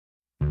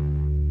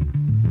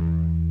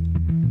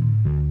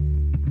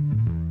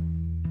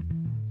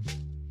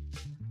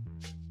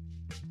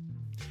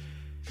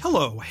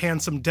Hello,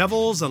 handsome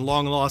devils and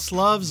long-lost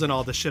loves and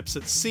all the ships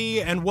at sea,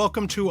 and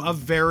welcome to A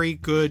Very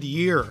Good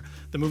Year,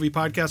 the movie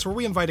podcast where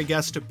we invite a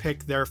guest to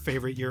pick their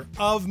favorite year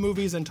of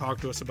movies and talk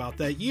to us about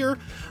that year.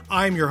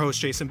 I'm your host,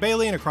 Jason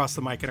Bailey, and across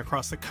the mic and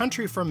across the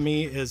country from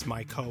me is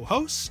my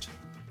co-host,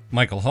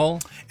 Michael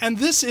Hull. And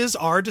this is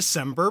our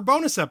December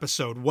bonus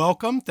episode.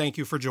 Welcome. Thank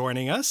you for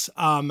joining us.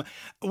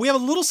 We have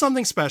a little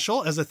something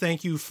special as a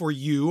thank you for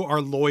you,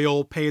 our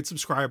loyal paid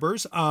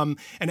subscribers. And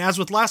as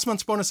with last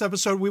month's bonus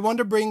episode, we wanted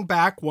to bring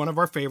back one of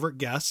our favorite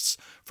guests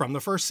from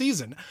the first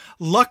season.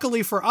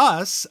 Luckily for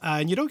us,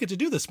 and you don't get to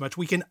do this much,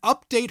 we can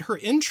update her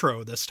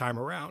intro this time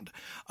around.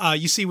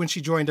 You see, when she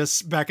joined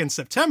us back in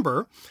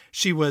September,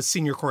 she was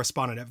senior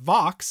correspondent at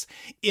Vox.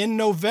 In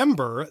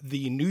November,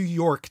 the New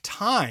York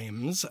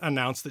Times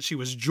announced that she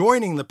was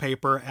joining the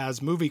paper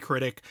as movie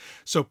critic.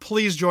 So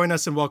please join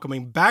us in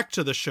welcoming back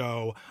to the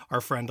show our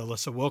friend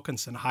Alissa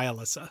Wilkinson. Hi,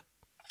 Alissa.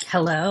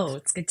 Hello.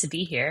 It's good to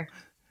be here.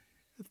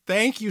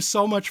 Thank you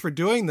so much for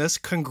doing this.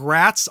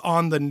 Congrats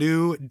on the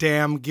new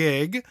damn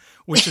gig,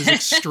 which is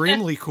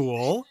extremely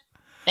cool.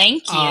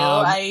 Thank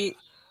you.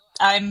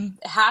 I'm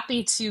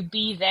happy to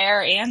be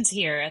there and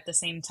here at the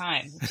same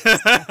time. It's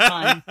a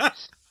fun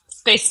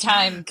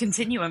space-time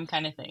continuum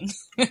kind of thing.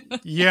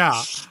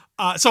 Yeah.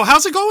 So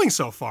how's it going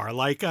so far?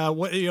 Like,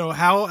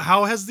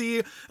 how has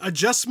the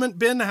adjustment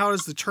been? How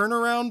has the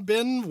turnaround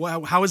been?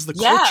 How is the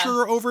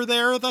culture over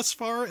there thus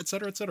far, et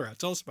cetera, et cetera?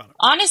 Tell us about it.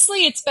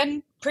 Honestly, it's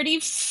been pretty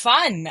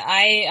fun.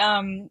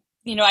 I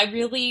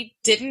really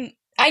didn't,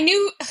 I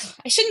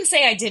shouldn't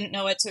say I didn't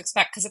know what to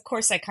expect, because of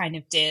course I kind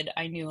of did.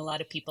 I knew a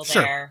lot of people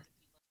there. Sure.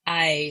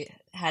 I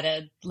had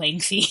a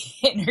lengthy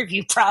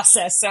interview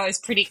process, so I was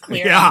pretty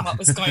clear on what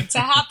was going to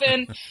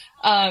happen.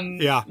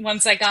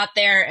 Once I got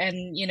there,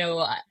 and,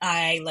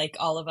 I, like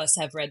all of us,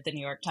 have read the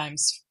New York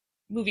Times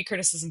movie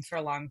criticism for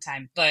a long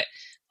time, but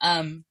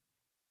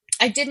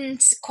I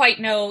didn't quite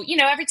know,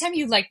 every time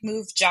you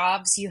move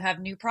jobs, you have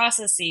new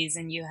processes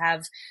and you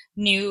have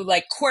new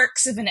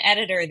quirks of an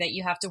editor that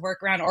you have to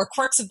work around, or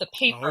quirks of the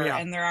paper. Oh, yeah.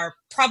 And there are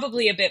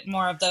probably a bit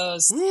more of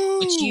those,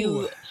 which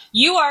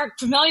you are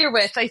familiar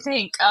with, I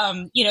think,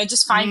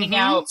 just finding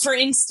out, for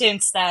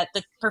instance, that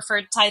the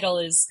preferred title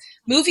is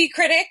movie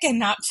critic and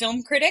not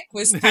film critic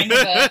was kind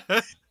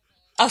of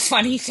a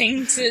funny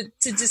thing to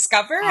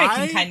discover. I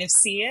can kind of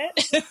see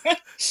it.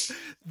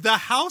 The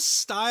house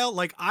style,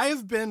 I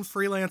have been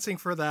freelancing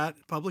for that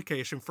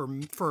publication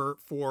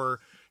for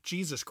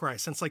Jesus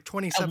Christ, since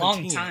 2017. A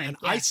long time.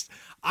 And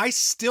I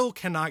still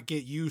cannot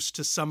get used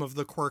to some of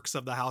the quirks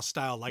of the house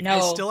style. No. I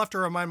still have to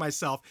remind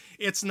myself,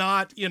 it's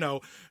not,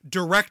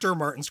 director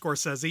Martin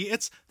Scorsese,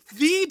 it's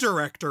the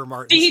director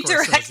Martin Scorsese. The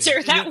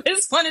director, that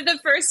was one of the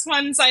first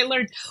ones I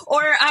learned.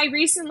 Or I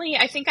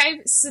think I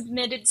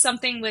submitted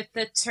something with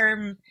the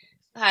term,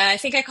 I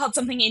think I called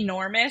something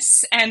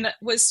enormous, and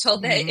was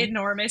told that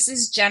enormous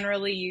is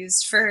generally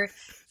used for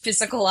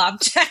physical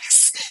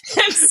objects.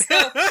 And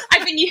so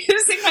I've been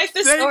using my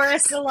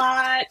thesaurus a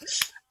lot.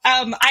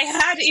 I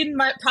had in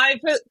my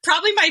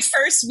probably my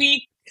first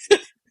week.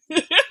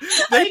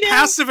 They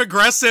passive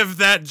aggressive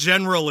that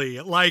generally,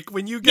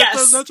 when you get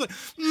those notes,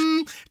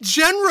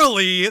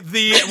 generally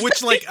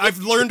which I've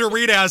learned to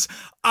read as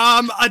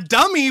a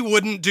dummy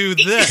wouldn't do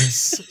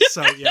this.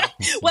 So yeah.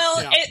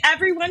 Well,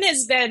 everyone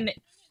has been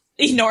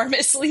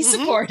enormously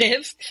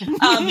supportive.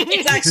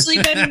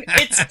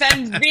 It's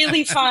been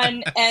really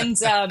fun, and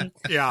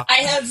I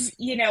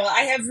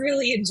have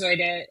really enjoyed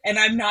it, and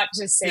I'm not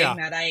just saying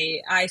that.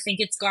 I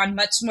think it's gone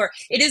much more.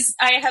 It is.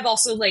 I have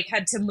also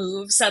had to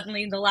move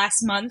suddenly in the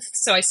last month,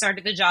 so I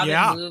started the job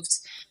and moved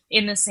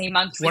in the same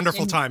month.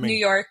 Wonderful timing. New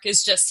York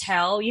is just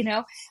hell,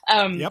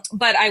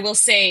 But I will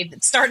say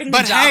that starting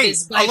the job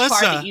is by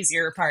far the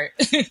easier part.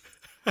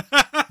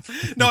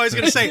 No, I was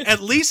going to say, at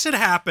least it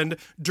happened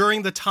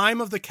during the time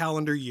of the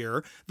calendar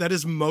year that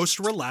is most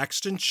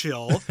relaxed and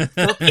chill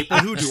for people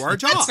who do our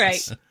jobs.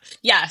 That's right.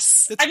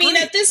 Yes.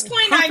 At this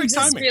point, I'm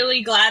just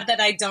really glad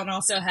that I don't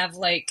also have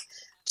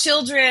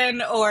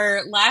children,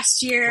 or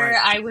last year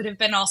I would have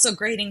been also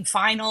grading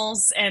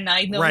finals, and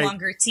I no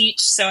longer teach,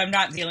 so I'm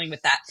not dealing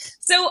with that.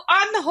 So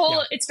on the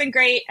whole, it's been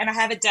great, and I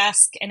have a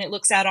desk, and it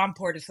looks out on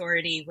Port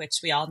Authority, which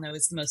we all know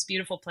is the most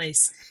beautiful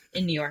place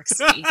in New York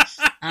City.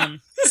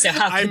 So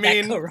how could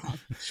that go wrong?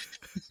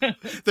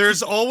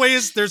 There's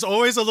always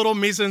a little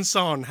mise en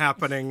scène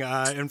happening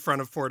in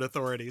front of Port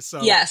Authority,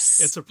 so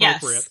it's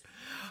appropriate.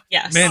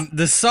 Yes. Man,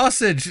 the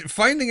sausage,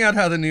 finding out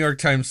how the New York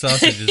Times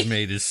sausage is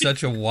made is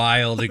such a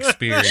wild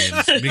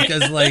experience,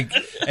 because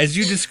as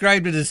you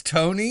described it as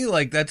Tony,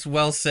 that's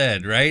well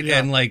said, right? Yeah.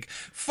 And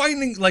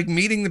finding,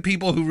 meeting the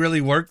people who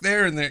really work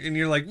there, and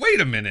you're wait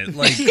a minute,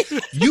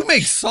 you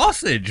make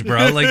sausage,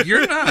 bro.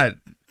 You're not.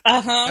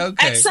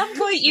 Okay. At some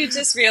point, you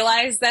just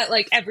realize that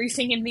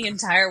everything in the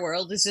entire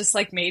world is just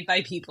made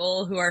by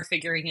people who are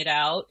figuring it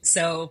out.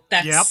 So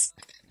that's,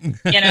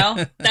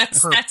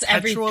 that's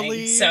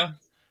everything. So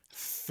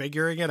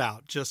figuring it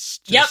out,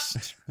 just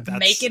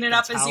making it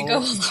up as you go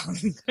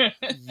along.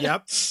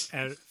 Yep,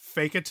 and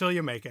fake it till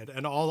you make it,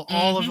 and all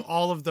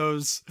of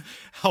those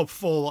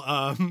helpful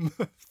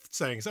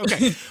sayings.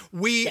 Okay.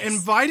 We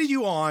invited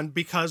you on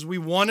because we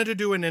wanted to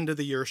do an end of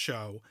the year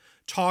show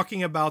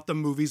talking about the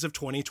movies of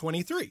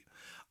 2023.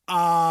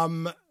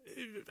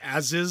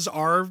 As is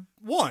our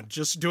one,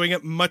 just doing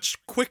it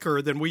much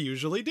quicker than we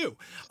usually do.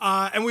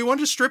 And we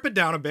wanted to strip it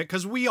down a bit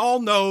because we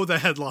all know the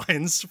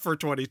headlines for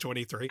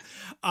 2023.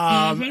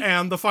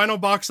 And the final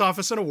box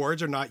office and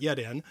awards are not yet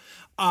in.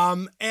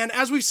 And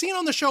as we've seen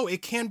on the show,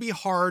 it can be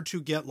hard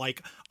to get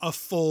like a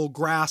full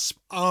grasp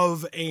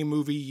of a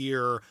movie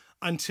year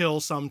until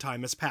some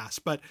time has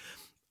passed. But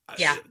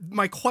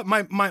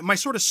my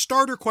sort of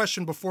starter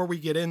question before we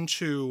get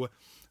into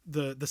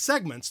the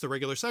segments, the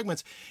regular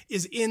segments,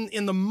 is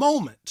in the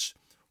moment,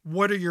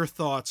 what are your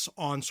thoughts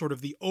on sort of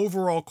the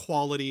overall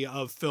quality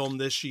of film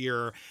this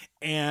year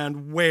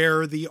and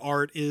where the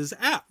art is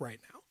at right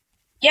now?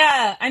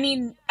 Yeah, I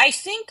mean, I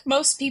think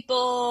most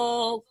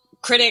people,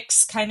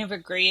 critics, kind of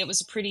agree it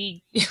was a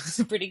pretty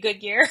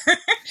good year.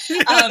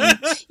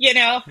 You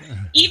know,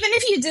 even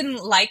if you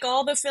didn't like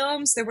all the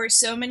films, there were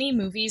so many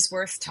movies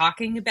worth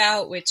talking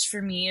about, which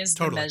for me is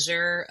the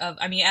measure of,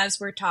 I mean, as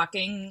we're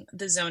talking,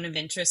 the Zone of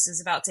Interest is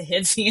about to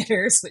hit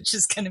theaters, which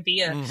is going to be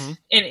an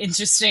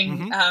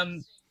interesting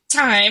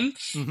time.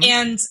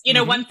 And, you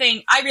know, one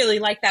thing, I really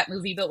like that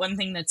movie, but one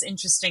thing that's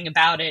interesting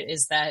about it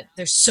is that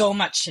there's so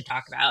much to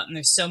talk about and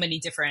there's so many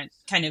different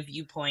kind of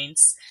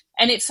viewpoints.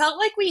 And it felt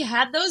like we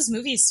had those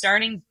movies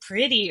starting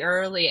pretty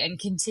early and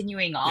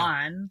continuing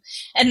on.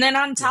 And then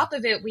on top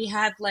of it, we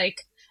had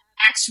like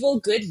actual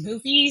good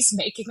movies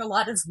making a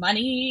lot of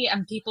money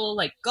and people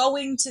like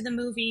going to the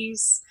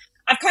movies.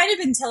 I've kind of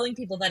been telling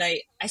people that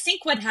I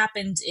think what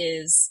happened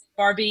is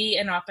Barbie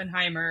and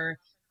Oppenheimer,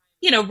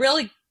 you know,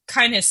 really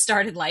kind of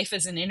started life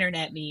as an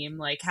internet meme.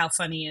 Like, how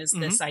funny is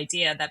this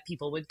idea that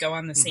people would go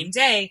on the same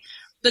day?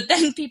 But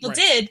then people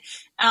did,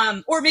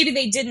 or maybe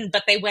they didn't,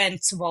 but they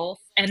went to both.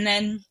 And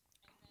then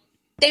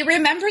they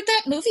remembered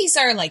that movies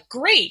are like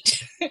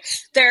great.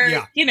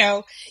 They're, you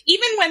know,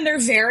 even when they're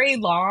very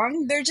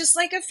long, they're just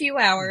like a few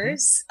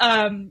hours.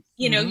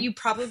 You know, you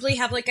probably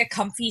have like a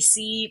comfy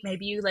seat.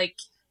 Maybe you like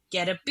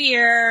get a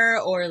beer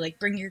or like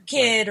bring your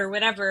kid or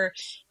whatever.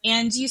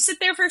 And you sit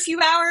there for a few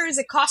hours.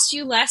 It costs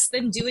you less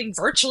than doing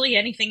virtually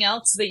anything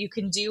else that you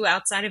can do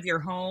outside of your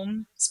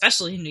home,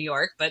 especially in New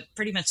York, but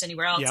pretty much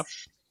anywhere else.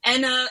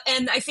 And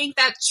I think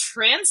that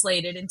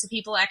translated into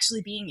people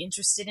actually being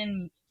interested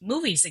in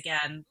movies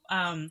again,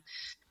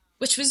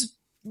 which was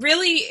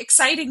really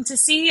exciting to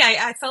see.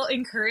 I felt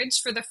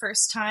encouraged for the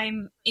first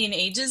time in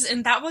ages.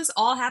 And that was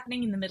all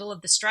happening in the middle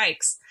of the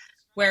strikes,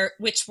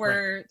 which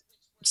were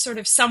sort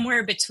of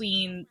somewhere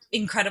between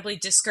incredibly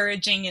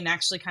discouraging and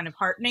actually kind of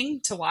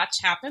heartening to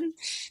watch happen.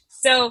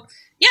 So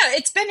yeah,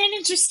 it's been an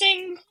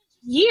interesting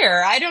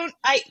year.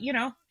 You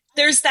know,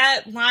 there's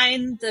that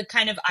line, the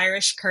kind of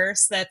Irish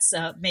curse that's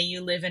may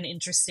you live in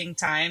interesting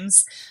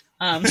times.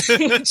 But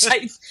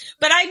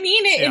I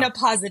mean it in a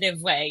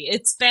positive way.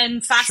 It's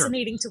been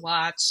fascinating to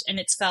watch, and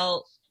it's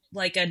felt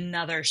like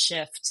another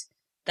shift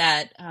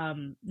that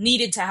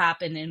needed to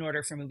happen in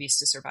order for movies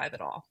to survive at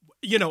all.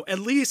 You know, at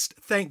least,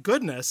 thank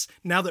goodness,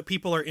 now that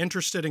people are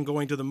interested in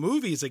going to the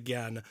movies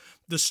again,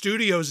 the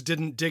studios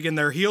didn't dig in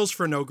their heels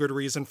for no good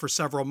reason for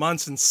several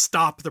months and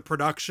stop the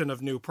production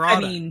of new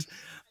product. I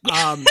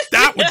mean,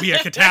 that would be a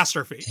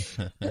catastrophe.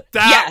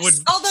 That would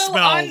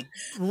smell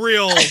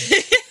real...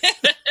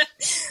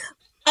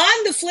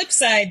 On the flip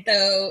side,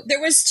 though, there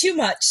was too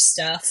much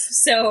stuff,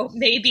 so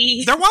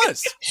maybe... There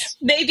was!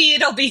 Maybe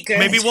it'll be good.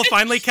 Maybe we'll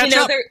finally catch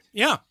up.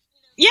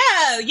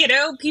 Yeah, you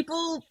know,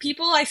 people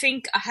I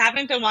think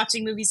haven't been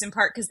watching movies in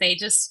part because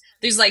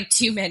there's like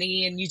too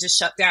many and you just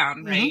shut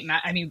down, right? And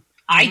I mean,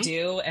 I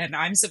do, and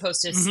I'm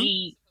supposed to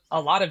see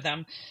a lot of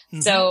them.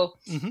 So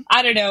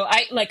I don't know.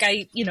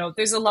 You know,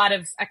 there's a lot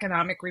of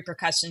economic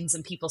repercussions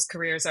and people's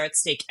careers are at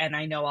stake. And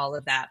I know all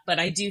of that, but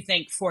I do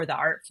think for the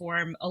art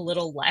form, a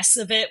little less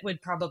of it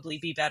would probably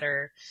be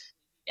better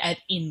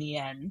in the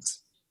end.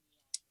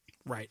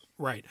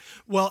 Right.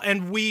 Well,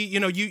 and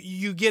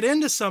you get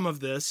into some of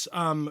this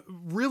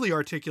really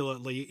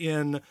articulately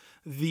in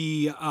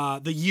the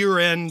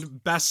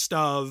year-end best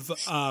of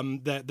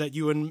that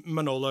you and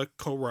Manola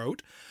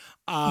co-wrote.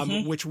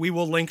 Which we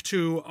will link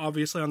to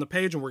obviously on the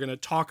page, and we're going to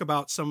talk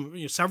about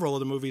several of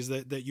the movies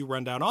that you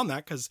run down on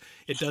that, because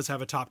it does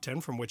have a top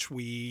 10 from which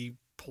we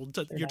pulled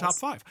your top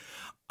 5.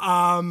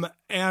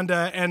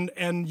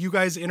 And you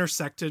guys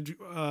intersected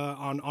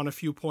on a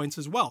few points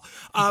as well.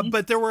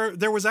 But there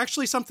was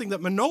actually something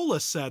that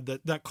Manola said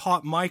that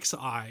caught Mike's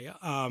eye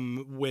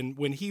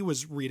when he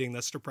was reading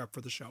this to prep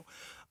for the show.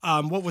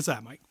 What was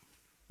that, Mike?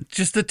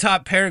 Just the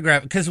top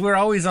paragraph, because we're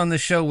always on the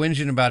show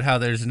whinging about how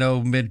there's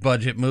no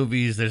mid-budget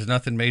movies, there's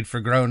nothing made for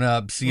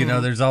grown-ups, you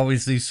know, there's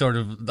always these sort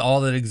of,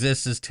 all that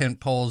exists is tent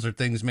poles or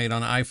things made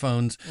on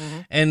iPhones.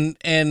 And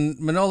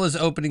Manola's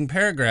opening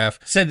paragraph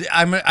said,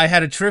 I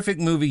had a terrific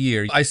movie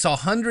year. I saw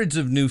hundreds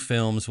of new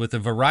films with a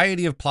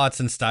variety of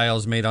plots and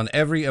styles made on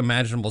every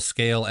imaginable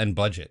scale and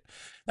budget.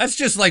 That's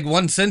just like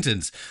one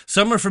sentence.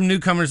 Some are from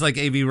newcomers like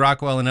A.V.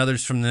 Rockwell and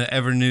others from the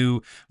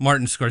ever-new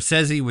Martin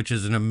Scorsese, which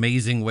is an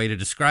amazing way to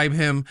describe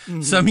him.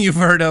 Mm-hmm. Some you've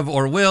heard of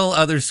or will,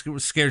 others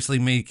scarcely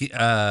make,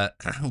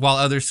 while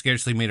others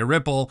scarcely made a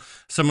ripple.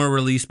 Some are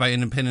released by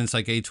independents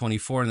like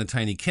A24 and the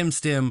Tiny Kim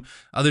Stim.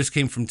 Others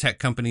came from tech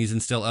companies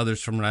and still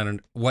others from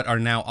what are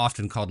now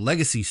often called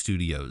legacy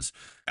studios.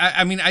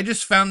 I mean, I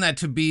just found that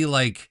to be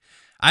like,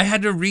 I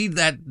had to read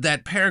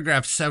that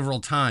paragraph several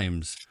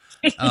times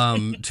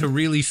to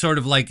really sort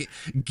of like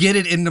get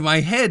it into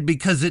my head,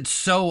 because it's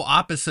so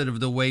opposite of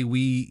the way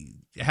we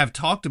have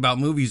talked about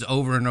movies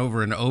over and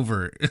over and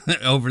over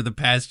over the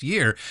past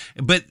year.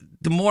 But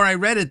the more I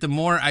read it, the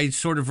more I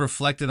sort of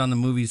reflected on the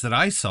movies that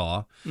I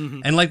saw. Mm-hmm.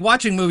 And like,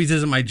 watching movies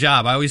isn't my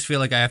job. I always feel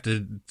like I have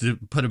to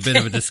put a bit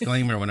of a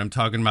disclaimer when I'm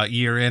talking about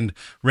year-end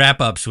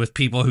wrap-ups with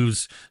people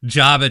whose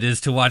job it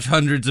is to watch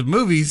hundreds of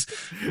movies.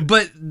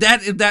 But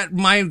that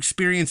my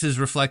experience is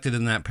reflected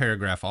in that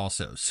paragraph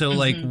also. So mm-hmm.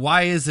 like,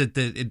 why is it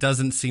that it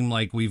doesn't seem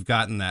like we've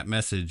gotten that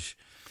message,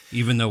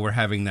 even though we're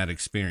having that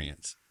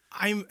experience?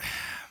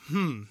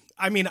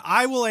 I mean,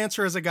 I will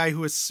answer as a guy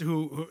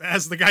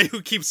as the guy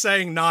who keeps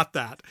saying not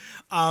that,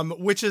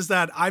 which is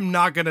that I'm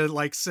not going to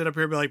like sit up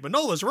here and be like,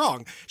 Manola's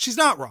wrong. She's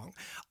not wrong.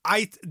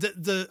 I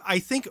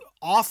think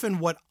often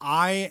what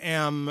I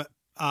am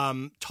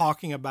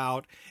talking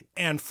about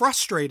and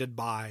frustrated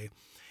by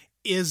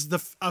is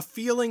a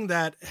feeling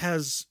that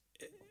has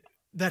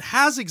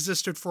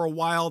existed for a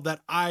while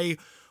that I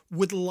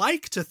would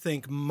like to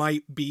think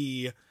might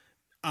be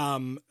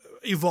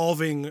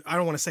evolving. I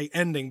don't want to say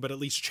ending, but at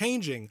least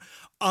changing.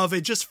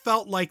 It just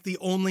felt like the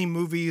only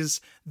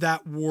movies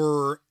that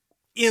were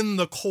in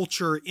the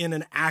culture in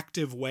an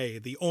active way,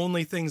 the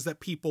only things that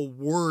people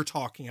were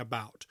talking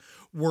about,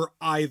 were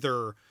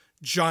either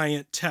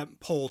giant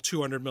tentpole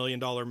 $200 million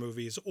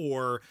movies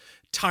or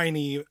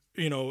tiny,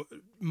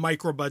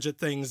 micro budget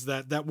things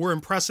that were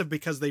impressive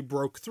because they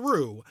broke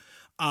through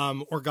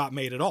or got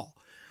made at all.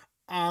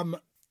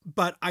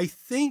 But I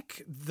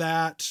think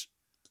that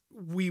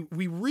we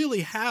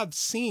really have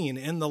seen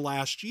in the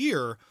last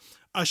year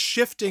a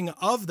shifting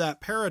of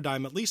that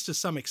paradigm, at least to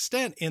some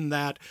extent, in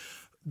that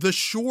the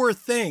sure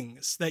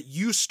things that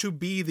used to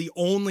be the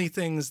only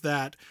things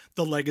that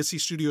the legacy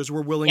studios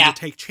were willing to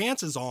take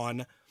chances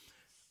on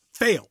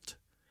failed.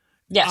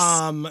 Yes.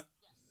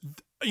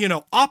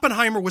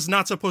 Oppenheimer was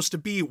not supposed to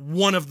be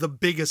one of the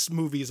biggest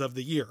movies of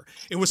the year.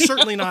 It was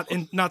certainly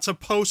not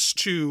supposed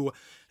to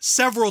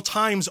several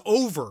times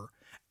over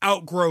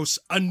outgross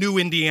a new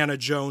Indiana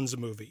Jones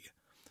movie,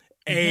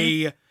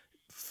 mm-hmm. a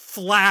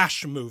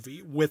Flash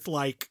movie with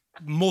like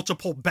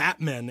multiple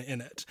Batmen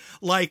in it.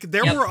 Like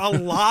there were a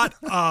lot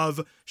of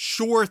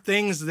sure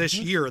things this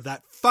year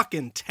that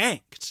fucking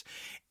tanked.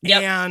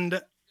 Yep.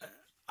 And,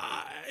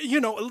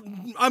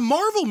 a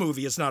Marvel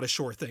movie is not a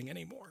sure thing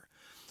anymore.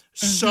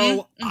 Mm-hmm.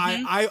 So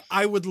mm-hmm.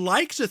 I would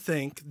like to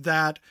think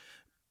that,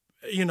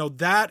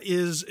 that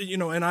is,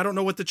 and I don't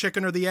know what the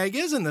chicken or the egg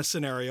is in this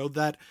scenario,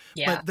 but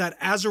that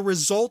as a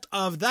result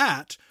of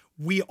that,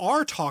 we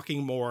are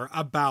talking more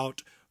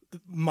about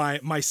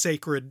my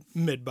sacred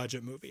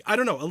mid-budget movie. I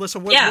don't know,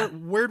 Alyssa,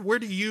 where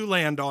do you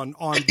land on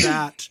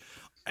that,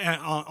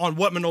 on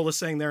what Manola's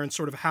saying there, and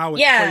sort of how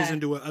it plays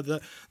into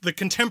the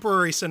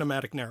contemporary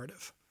cinematic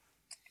narrative?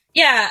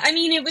 Yeah, I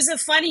mean, it was a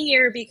funny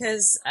year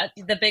because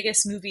the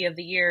biggest movie of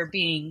the year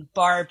being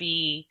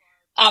Barbie.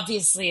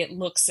 Obviously, it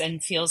looks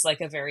and feels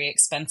like a very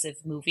expensive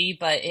movie,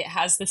 but it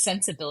has the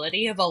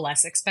sensibility of a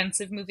less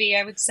expensive movie,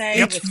 I would say.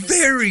 It's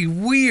very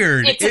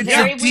weird. It's a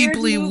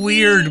deeply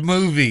weird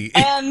movie.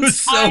 And it was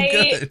so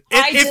good.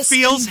 It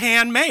feels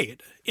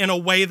handmade in a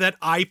way that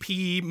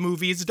IP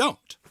movies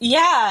don't.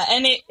 Yeah,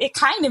 and it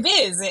kind of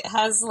is. It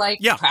has like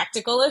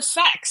practical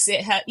effects.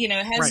 It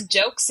has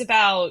jokes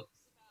about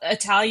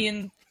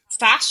Italian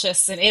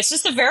fascists, and it's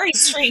just a very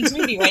strange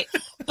movie, right?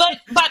 But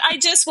I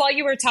just, while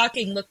you were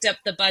talking, looked up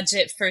the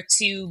budget for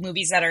two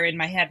movies that are in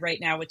my head right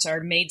now, which are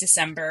May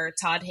December,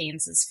 Todd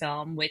Haynes'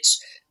 film, which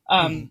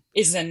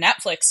is a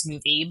Netflix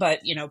movie,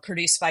 but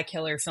produced by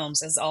Killer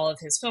Films, as all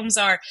of his films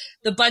are.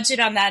 The budget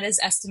on that is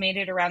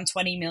estimated around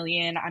 $20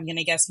 million. I'm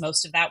gonna guess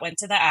most of that went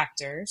to the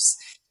actors.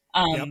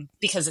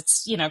 Because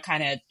it's,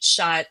 kind of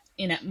shot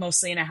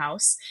mostly in a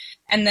house.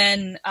 And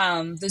then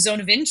the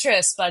Zone of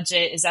Interest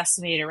budget is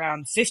estimated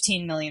around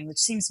 $15 million, which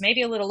seems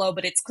maybe a little low,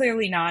 but it's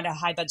clearly not a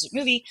high budget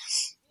movie.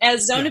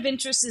 As Zone of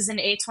Interest is an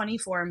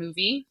A24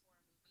 movie,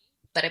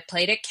 but it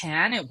played at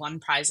Cannes. It won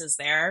prizes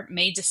there.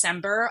 May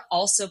December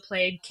also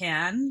played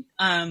Cannes.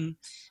 And,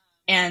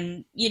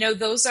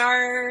 those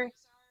are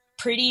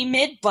pretty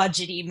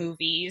mid-budgety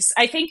movies.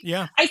 I think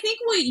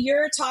what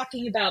you're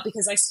talking about,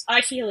 because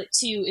I feel it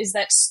too, is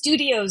that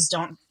studios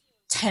don't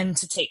tend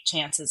to take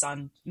chances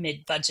on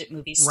mid-budget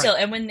movies still.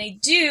 And when they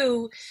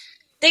do,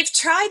 they've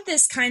tried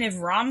this kind of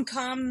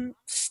rom-com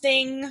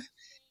thing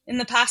in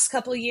the past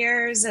couple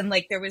years. And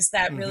like there was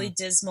that really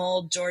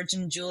dismal George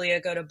and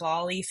Julia Go to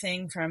Bali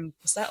thing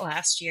was that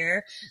last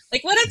year?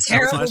 Like what a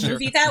terrible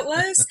movie that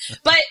was.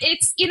 But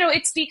it's,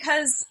 it's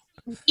because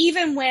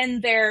even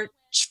when they're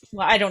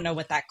well, I don't know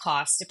what that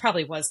cost. It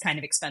probably was kind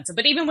of expensive,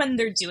 but even when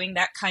they're doing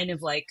that kind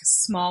of like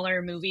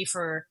smaller movie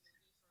for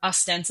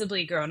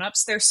ostensibly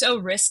grown-ups, they're so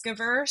risk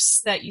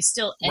averse that you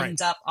still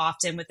end up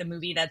often with a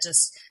movie that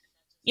just,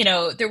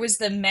 there was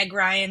the Meg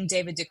Ryan,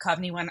 David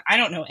Duchovny one. I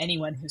don't know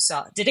anyone who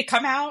saw it. Did it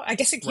come out? I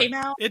guess it came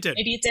out. It did.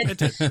 Maybe it did. It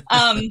did.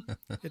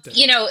 It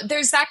did.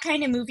 There's that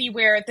kind of movie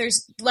where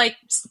there's like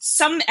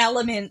some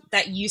element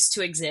that used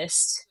to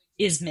exist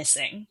is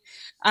missing.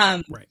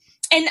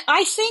 And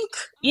I think,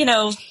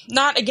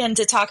 not again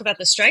to talk about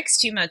the strikes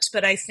too much,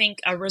 but I think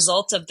a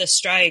result of the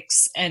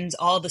strikes and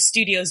all the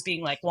studios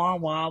being like, wah,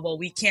 wah, well,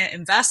 we can't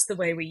invest the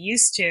way we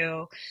used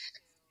to,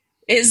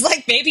 is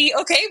like, maybe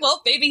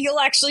you'll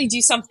actually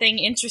do something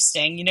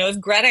interesting. If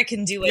Greta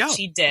can do what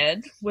she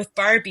did with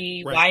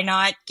Barbie, why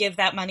not give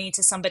that money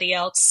to somebody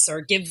else,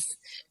 or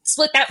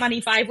split that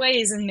money 5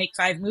 ways and make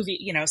 5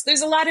 movies? So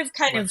there's a lot of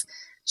kind of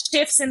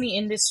shifts in the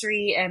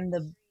industry, and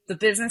the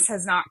business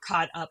has not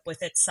caught up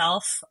with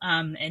itself,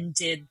 and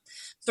did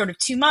sort of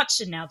too much,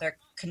 and now they're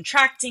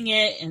contracting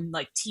it, and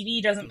like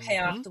TV doesn't pay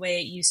off the way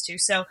it used to.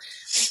 So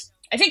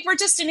I think we're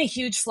just in a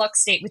huge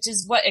flux state, which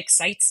is what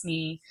excites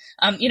me.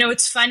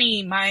 It's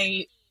funny,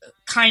 my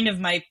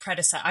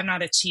predecessor, I'm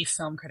not a chief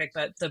film critic,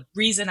 but the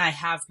reason I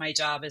have my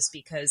job is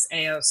because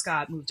A.O.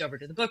 Scott moved over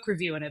to the book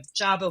review and a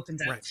job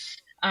opened up.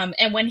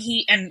 And when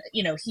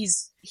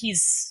he's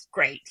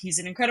great. He's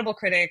an incredible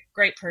critic,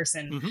 great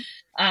person,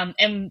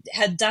 and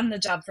had done the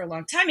job for a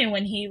long time. And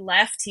when he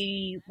left,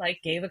 he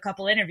gave a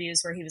couple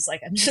interviews where he was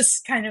like, I'm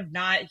just kind of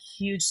not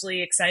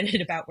hugely excited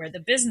about where the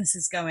business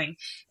is going.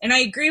 And I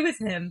agree with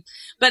him.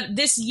 But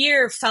this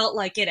year felt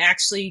like it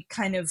actually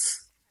kind of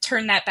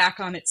turned that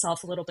back on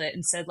itself a little bit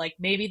and said, like,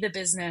 maybe the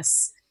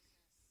business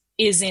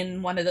is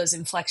in one of those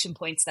inflection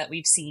points that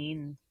we've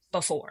seen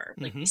before,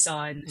 like we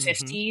saw in the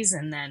 50s,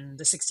 and then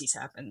the 60s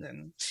happened,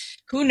 and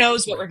who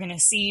knows what we're going to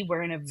see.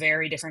 We're in a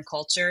very different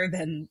culture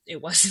than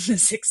it was in the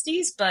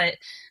 60s, but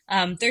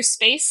there's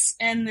space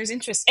and there's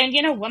interest. And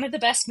one of the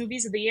best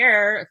movies of the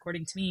year,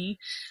 according to me,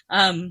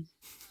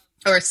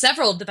 or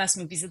several of the best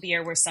movies of the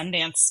year, were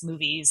Sundance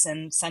movies,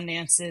 and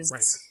Sundance is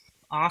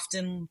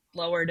often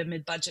lower to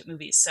mid-budget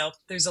movies. So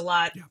there's a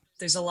lot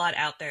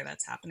out there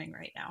that's happening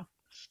right now.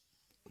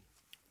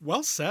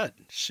 Well said.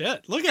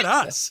 Shit. Look at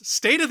us.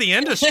 State of the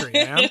industry,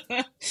 man.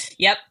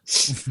 Yep.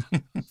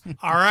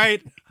 All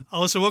right.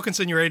 Alyssa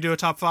Wilkinson, you ready to do a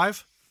top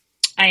 5?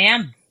 I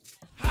am.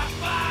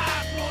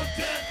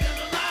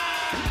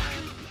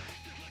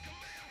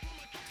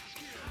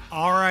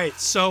 All right.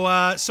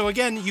 So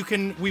again,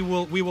 we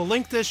will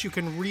link this. You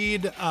can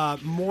read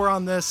more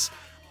on this.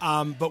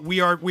 But we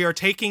are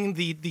taking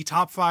the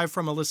top 5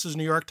 from Alyssa's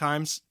New York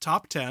Times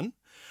top 10.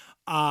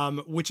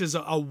 Which is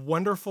a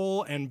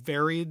wonderful and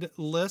varied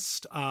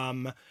list.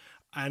 And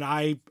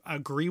I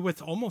agree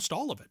with almost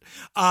all of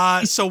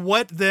it. So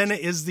what then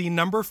is the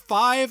number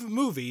 5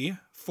 movie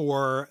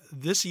for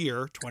this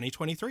year,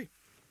 2023?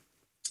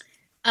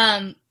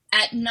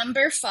 At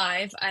number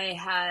 5, I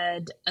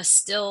had A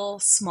Still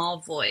Small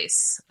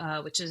Voice,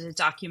 which is a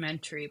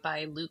documentary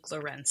by Luke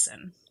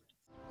Lorenzen.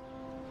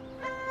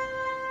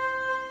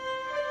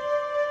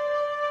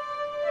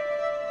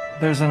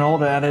 There's an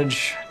old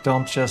adage,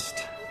 don't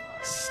just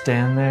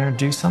stand there,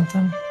 do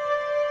something.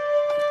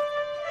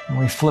 And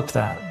we flip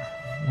that.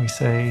 We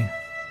say,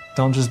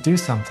 don't just do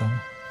something.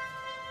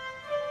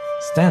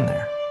 Stand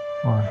there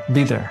or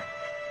be there.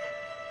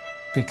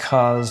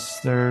 Because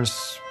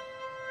there's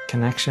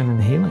connection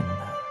and healing in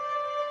that.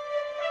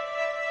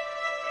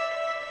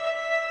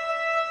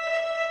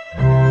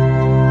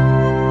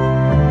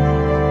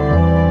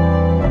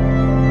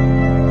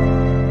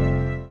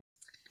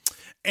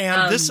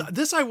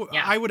 And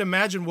I would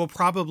imagine will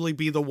probably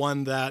be the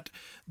one that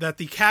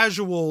the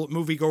casual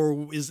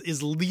moviegoer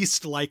is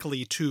least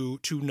likely to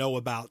know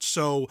about.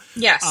 So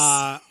yes,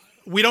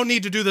 we don't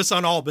need to do this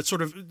on all, but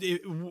sort of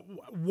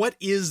what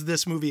is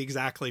this movie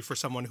exactly for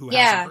someone who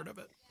hasn't heard of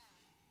it?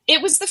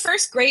 It was the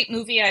first great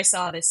movie I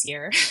saw this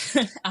year.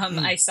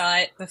 I saw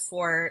it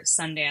before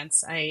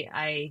Sundance.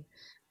 I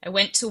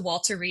went to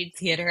Walter Reed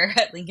Theater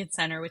at Lincoln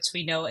Center, which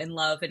we know and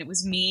love, and it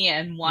was me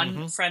and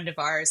one friend of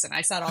ours, and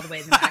I sat all the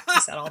way in the back,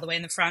 he sat all the way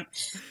in the front.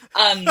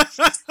 And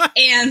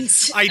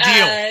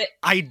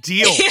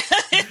ideal.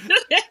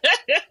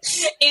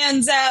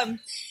 And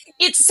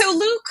it's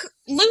so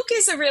Luke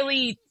is a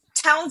really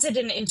talented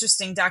and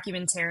interesting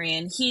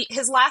documentarian.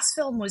 His last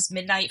film was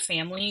Midnight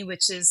Family,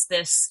 which is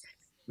this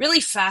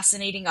really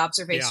fascinating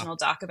observational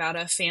doc about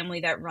a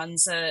family that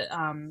runs a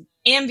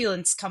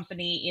ambulance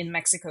company in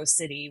Mexico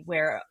City,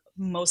 where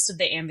most of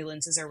the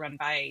ambulances are run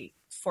by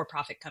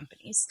for-profit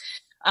companies.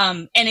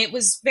 And it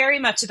was very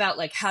much about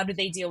like, how do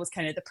they deal with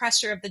kind of the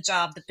pressure of the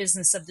job, the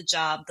business of the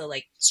job, the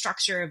like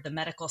structure of the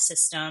medical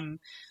system,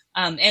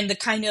 and the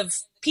kind of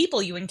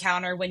people you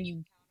encounter when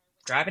you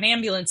drive an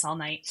ambulance all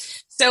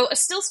night. So A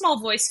Still Small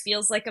Voice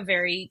feels like a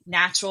very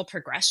natural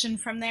progression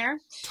from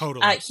there.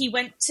 Totally. He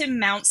went to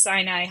Mount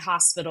Sinai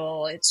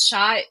Hospital. It's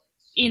shot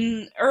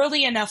in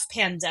early enough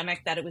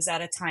pandemic that it was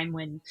at a time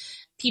when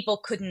people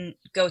couldn't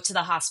go to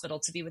the hospital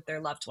to be with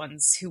their loved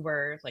ones who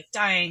were like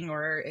dying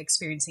or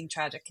experiencing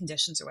tragic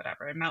conditions or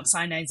whatever. And Mount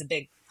Sinai is a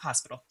big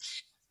hospital.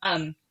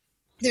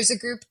 There's a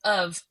group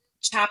of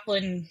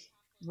chaplain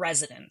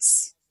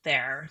residents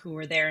there who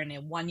were there in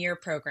a 1-year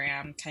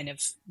program, kind of,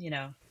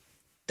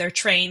 they're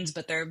trained,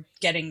 but they're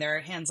getting their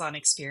hands-on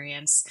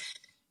experience.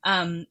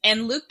 And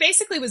Luke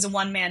basically was a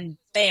one-man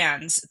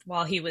band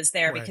while he was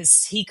there, right,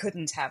 because he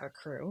couldn't have a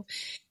crew.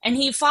 And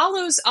he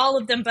follows all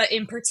of them, but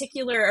in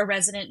particular, a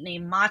resident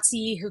named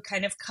Mati, who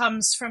kind of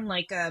comes from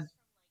like a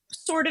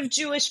sort of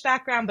Jewish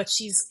background, but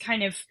she's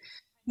kind of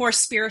more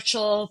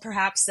spiritual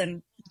perhaps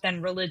than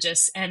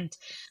religious. And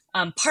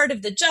part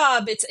of the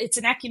job, it's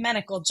an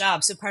ecumenical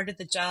job. So part of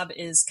the job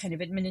is kind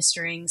of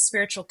administering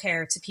spiritual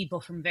care to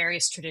people from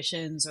various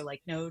traditions or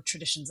like no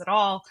traditions at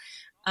all.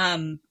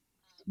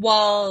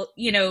 While,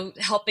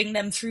 helping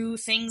them through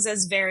things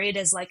as varied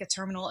as like a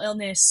terminal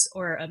illness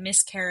or a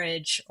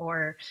miscarriage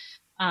or,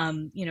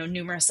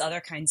 numerous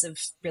other kinds of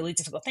really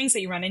difficult things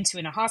that you run into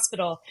in a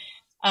hospital.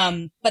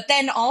 But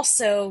then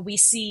also we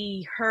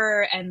see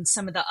her and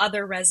some of the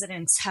other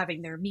residents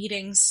having their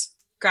meetings,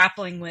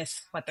 grappling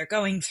with what they're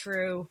going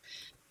through.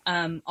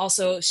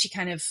 Also, she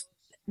kind of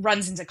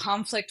runs into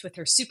conflict with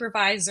her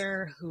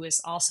supervisor, who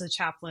is also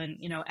chaplain.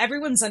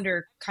 Everyone's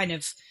under kind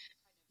of,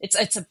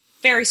 it's a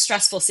very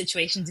stressful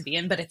situation to be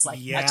in, but it's like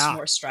much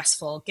more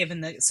stressful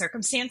given the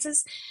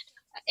circumstances.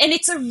 And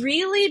it's a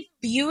really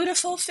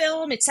beautiful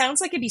film. It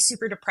sounds like it'd be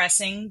super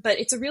depressing, but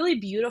it's a really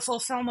beautiful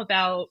film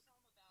about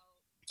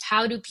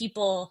how do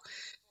people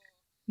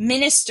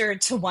minister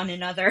to one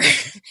another,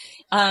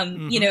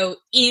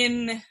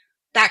 in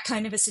that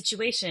kind of a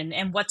situation.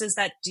 And what does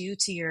that do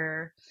to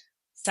your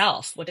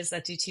self? What does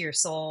that do to your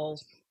soul?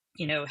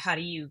 How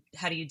do you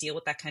deal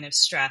with that kind of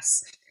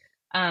stress?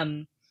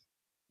 And,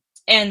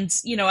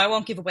 I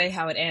won't give away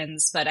how it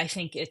ends, but I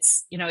think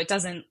it's, it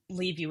doesn't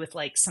leave you with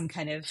like some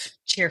kind of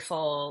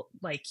cheerful,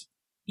 like,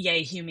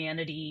 yay,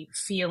 humanity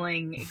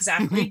feeling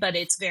exactly, but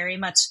it's very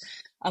much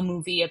a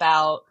movie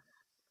about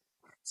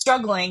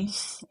struggling.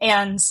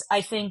 And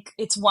I think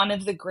it's one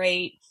of the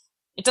great,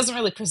 it doesn't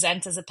really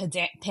present as a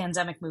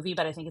pandemic movie,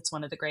 but I think it's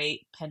one of the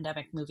great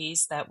pandemic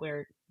movies that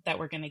we're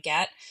going to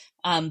get.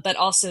 But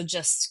also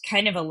just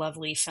kind of a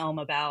lovely film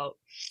about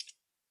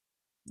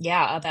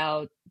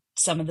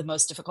some of the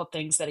most difficult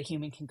things that a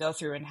human can go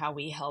through and how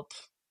we help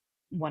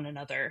one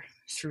another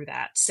through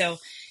that. So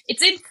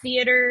it's in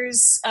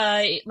theaters,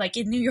 like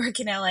in New York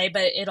and LA,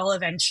 but it'll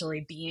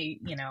eventually be,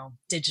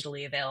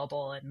 digitally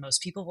available and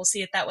most people will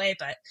see it that way.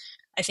 But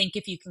I think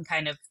if you can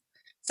kind of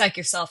psych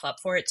yourself up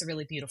for it, it's a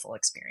really beautiful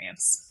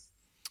experience.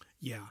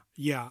 Yeah.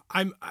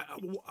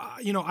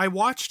 I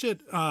watched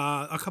it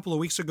a couple of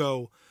weeks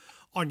ago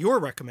on your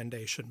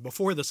recommendation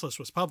before this list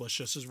was published,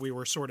 just as we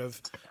were sort of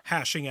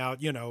hashing out,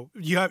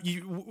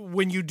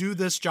 when you do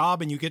this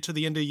job and you get to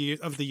the end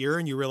of the year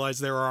and you realize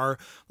there are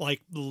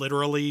like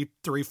literally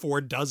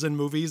 3-4 dozen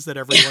movies that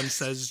everyone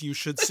says you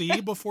should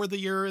see before the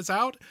year is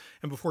out.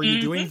 And before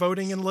you're doing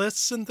voting and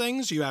lists and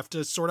things, you have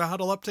to sort of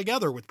huddle up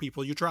together with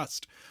people you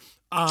trust.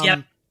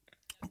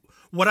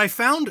 What I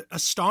found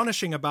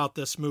astonishing about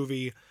this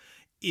movie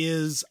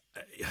is,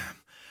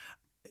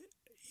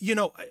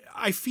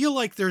 I feel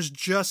like there's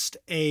just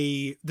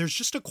a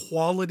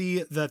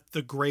quality that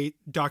the great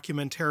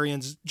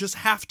documentarians just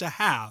have to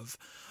have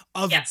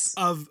of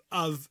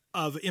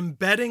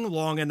embedding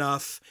long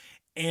enough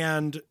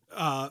and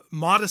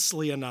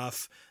modestly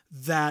enough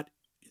that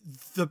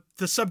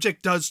the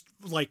subject does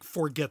like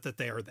forget that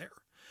they are there.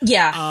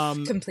 Yeah,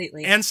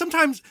 completely. And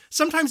sometimes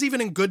even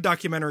in good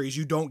documentaries,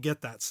 you don't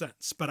get that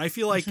sense. But I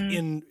feel like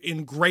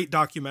in great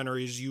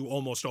documentaries, you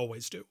almost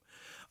always do.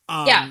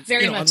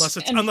 Very much.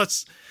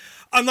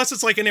 Unless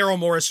it's like an Errol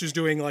Morris who's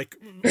doing like,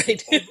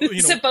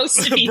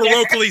 supposed to be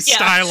baroquely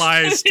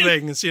stylized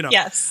things,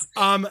 Yes.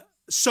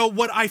 So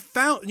what I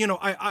found,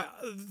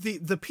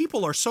 the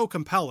people are so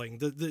compelling.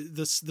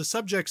 The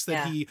subjects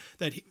that he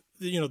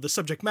the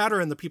subject matter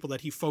and the people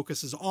that he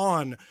focuses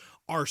on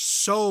are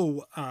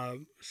so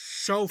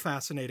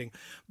fascinating.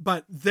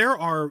 But there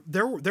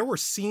were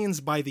scenes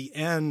by the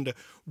end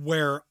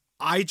where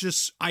I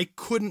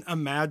couldn't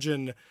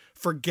imagine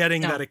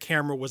forgetting that a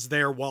camera was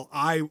there while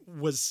I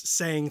was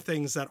saying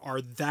things that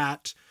are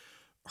that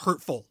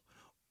hurtful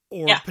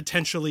or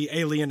potentially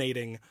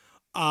alienating,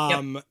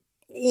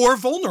 or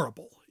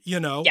vulnerable,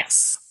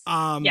 Yes.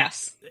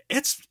 Yes.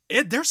 It's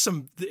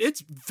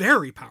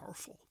very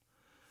powerful.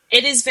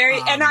 It is very,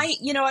 and I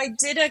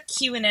did a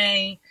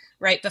Q&A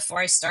right before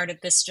I started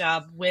this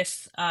job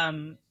with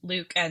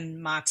Luke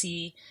and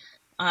Mati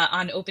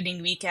on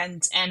opening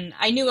weekend, and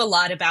I knew a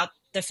lot about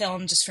the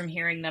film just from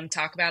hearing them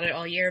talk about it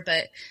all year,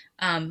 but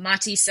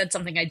Mati said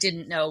something I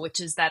didn't know, which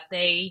is that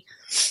they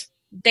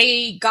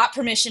got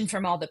permission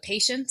from all the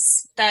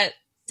patients that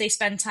they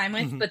spend time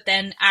with, but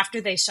then after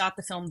they shot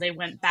the film, they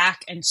went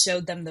back and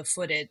showed them the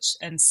footage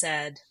and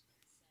said,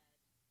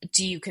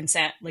 do you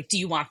consent? Like, do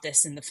you want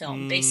this in the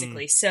film?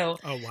 Basically. So,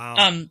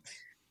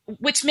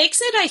 which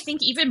makes it, I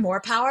think, even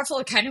more powerful.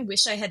 I kind of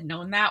wish I had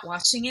known that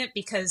watching it,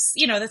 because,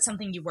 you know, that's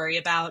something you worry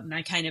about. And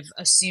I kind of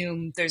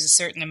assume there's a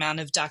certain amount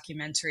of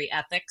documentary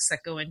ethics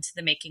that go into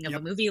the making of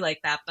a movie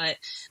like that. But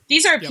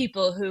these are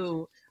people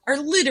who are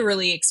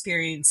literally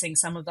experiencing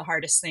some of the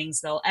hardest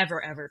things they'll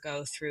ever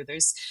go through.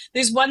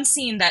 There's one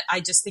scene that I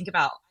just think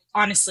about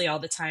honestly all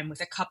the time,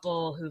 with a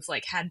couple who've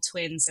like had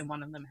twins and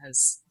one of them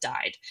has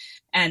died.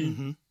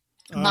 And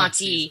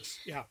Mati,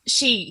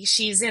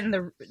 she's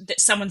in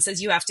someone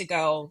says, you have to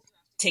go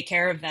take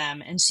care of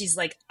them. And she's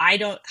like,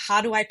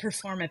 how do I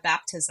perform a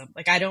baptism?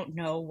 Like, I don't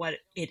know what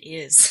it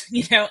is,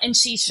 you know? And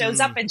she shows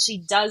up and she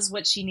does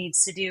what she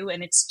needs to do.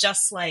 And it's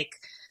just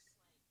like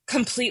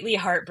completely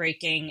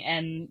heartbreaking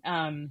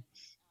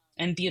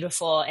and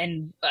beautiful.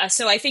 And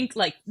so I think,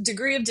 like,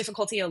 degree of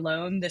difficulty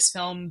alone, this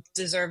film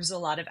deserves a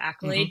lot of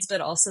accolades,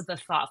 but also the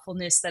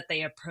thoughtfulness that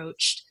they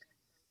approached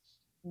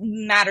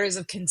matters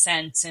of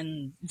consent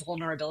and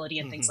vulnerability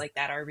and things like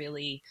that are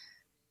really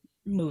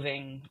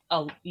moving,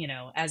 you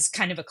know, as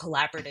kind of a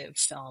collaborative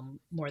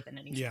film more than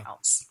anything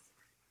else.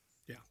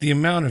 Yeah. The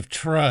amount of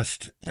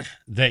trust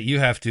that you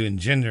have to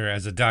engender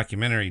as a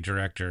documentary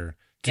director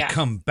to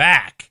come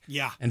back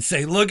and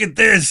say, look at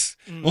this.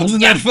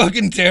 Wasn't that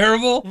fucking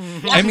terrible?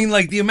 I mean,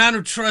 like, the amount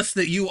of trust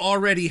that you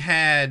already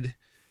had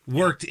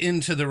worked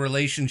into the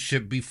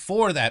relationship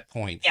before that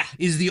point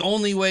is the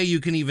only way you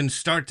can even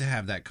start to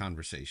have that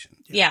conversation.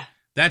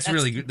 That's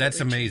really good. That's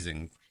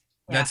amazing.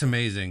 That's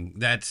amazing.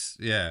 That's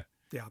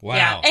wow.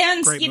 Yeah.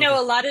 And great, you know,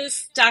 a lot of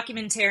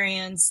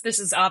documentarians, this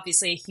is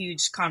obviously a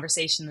huge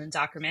conversation in the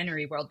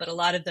documentary world, but a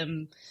lot of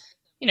them,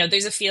 you know,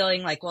 there's a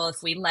feeling like, well,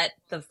 if we let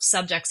the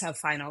subjects have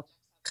final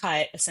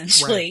cut,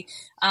 essentially,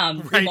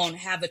 we won't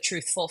have a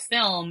truthful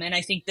film. And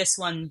I think this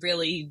one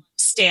really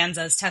stands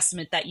as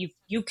testament that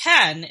you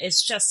can.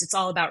 It's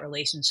all about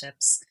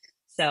relationships.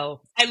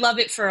 So I love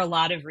it for a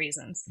lot of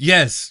reasons.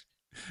 Yes.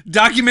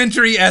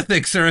 Documentary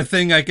ethics are a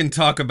thing I can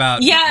talk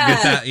about.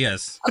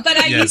 Yes. But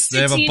I used to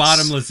they have a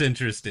bottomless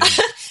interest in it.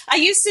 I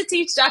used to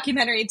teach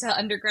documentary to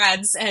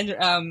undergrads,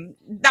 and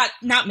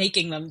not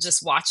making them,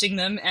 just watching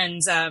them.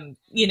 And,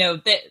 you know,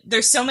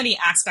 there's so many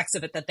aspects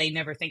of it that they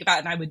never think about.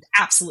 And I would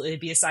absolutely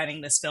be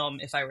assigning this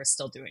film if I were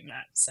still doing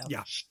that. So,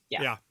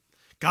 yeah.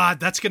 God,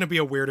 that's going to be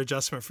a weird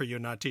adjustment for you,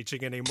 not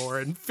teaching anymore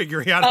and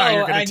figuring out how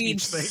you're going to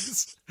teach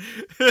things.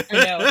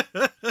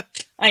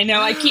 I know.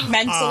 I keep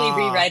mentally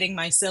rewriting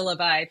my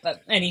syllabi,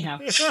 but anyhow.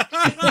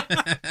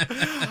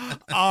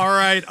 All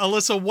right,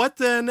 Alissa, what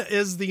then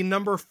is the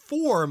number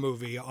 4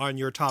 movie on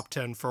your top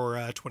 10 for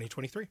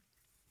 2023?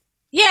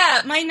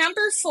 Yeah, my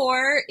number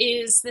 4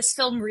 is this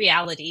film,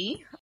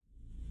 Reality.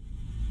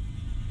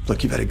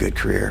 Look, you've had a good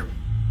career.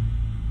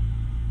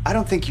 I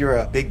don't think you're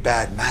a big,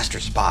 bad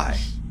master spy.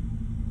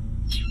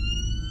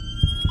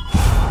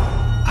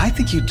 I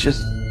think you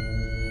just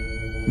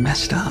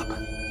messed up.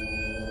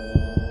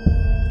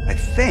 I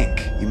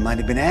think you might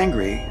have been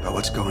angry about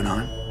what's going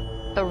on.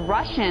 The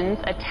Russians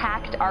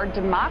attacked our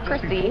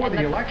democracy. Before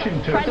the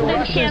election took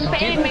President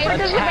campaign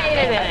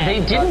participated in it. They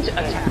didn't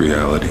attack.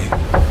 Reality.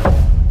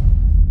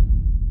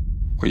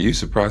 Were you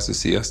surprised to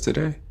see us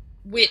today?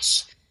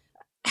 Which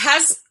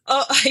has,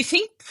 I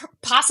think,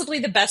 possibly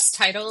the best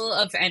title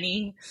of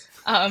any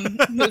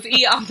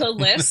movie on the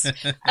list.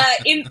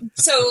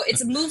 So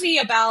it's a movie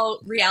about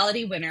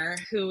Reality Winner,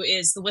 who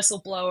is the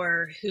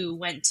whistleblower who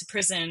went to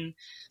prison.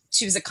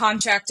 She was a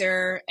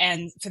contractor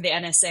and for the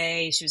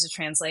NSA, she was a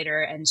translator,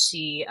 and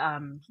she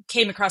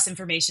came across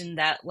information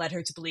that led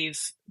her to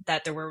believe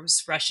that there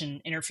was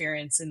Russian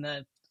interference in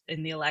the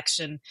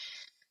election.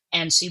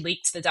 And she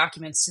leaked the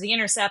documents to The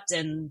Intercept,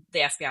 and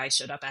the FBI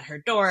showed up at her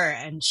door,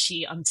 and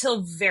she,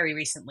 until very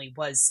recently,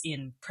 was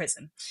in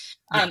prison.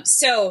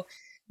 So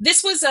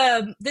this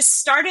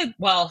started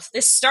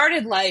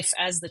life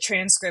as the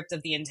transcript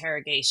of the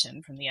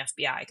interrogation from the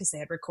FBI, because they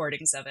had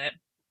recordings of it.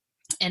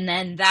 And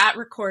then that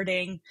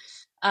recording,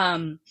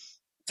 among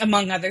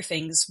other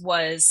things,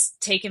 was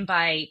taken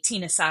by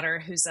Tina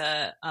Satter, who's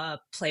a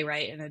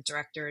playwright and a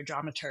director, a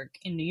dramaturg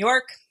in New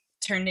York,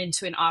 turned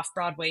into an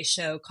off-Broadway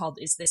show called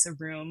Is This a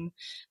Room,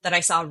 that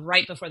I saw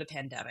right before the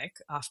pandemic,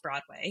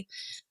 off-Broadway.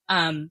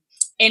 And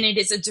it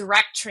is a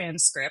direct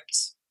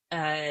transcript.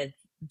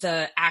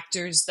 The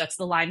actors, that's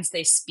the lines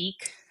they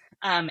speak.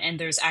 And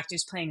there's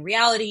actors playing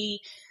Reality,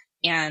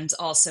 and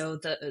also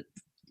the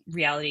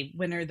Reality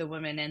Winner, the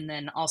woman, and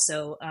then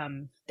also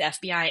the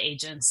FBI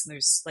agents.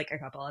 There's like a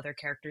couple other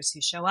characters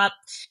who show up.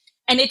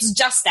 And it's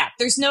just that.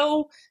 There's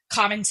no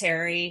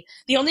commentary.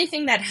 The only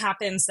thing that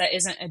happens that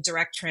isn't a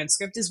direct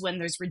transcript is when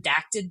there's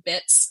redacted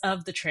bits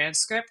of the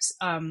transcript.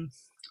 On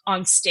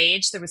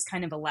stage, there was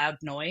kind of a loud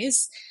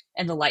noise,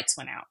 and the lights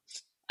went out.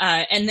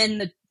 And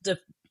then the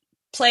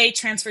play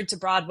transferred to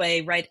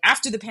Broadway right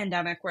after the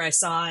pandemic, where I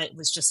saw it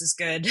was just as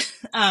good.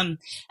 And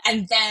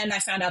then I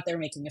found out they were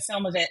making a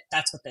film of it.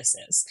 That's what this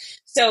is.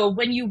 So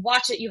when you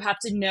watch it, you have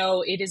to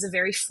know it is a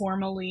very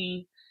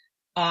formally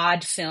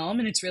odd film,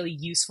 and it's really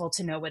useful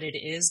to know what it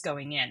is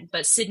going in.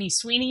 But Sydney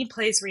Sweeney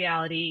plays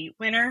Reality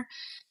Winner.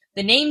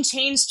 the name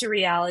changed to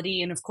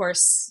Reality. And of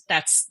course,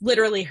 that's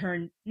literally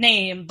her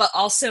name, but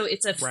also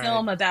it's a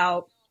film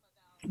about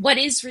what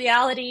is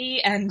reality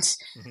and,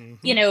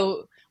 you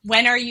know,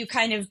 when are you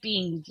kind of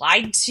being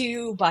lied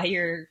to by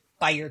your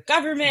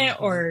government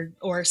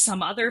or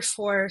some other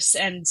force,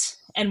 and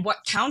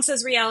what counts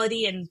as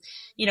reality. And,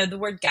 you know, the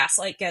word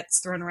gaslight gets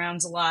thrown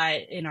around a lot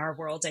in our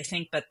world, I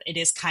think, but it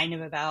is kind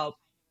of about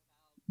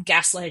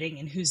gaslighting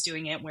and who's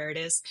doing it, where it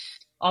is,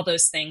 all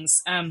those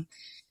things.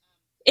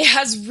 It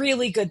has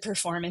really good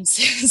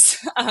performances.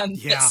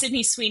 But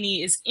Sydney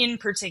Sweeney is in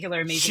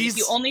particular amazing. If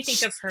you only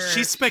think of her...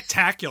 She's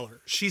spectacular.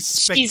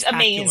 She's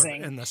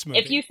amazing in this movie.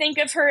 If you think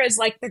of her as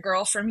like the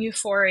girl from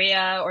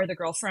Euphoria or the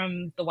girl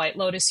from The White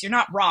Lotus, you're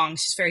not wrong.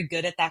 She's very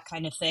good at that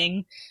kind of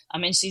thing.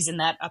 And she's in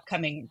that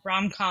upcoming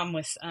rom-com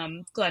with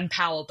Glenn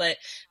Powell. But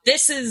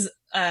this is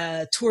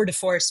a tour de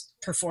force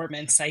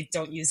performance. I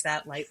don't use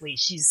that lightly.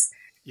 She's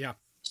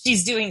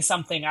doing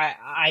something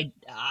I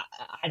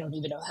don't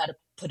even know how to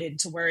put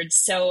into words.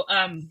 So,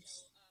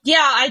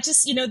 I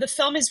just, you know, the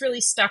film has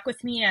really stuck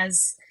with me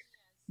as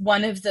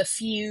one of the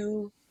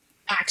few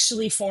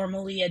actually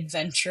formally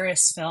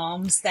adventurous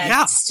films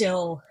that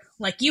still,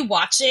 like, you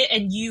watch it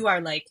and you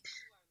are like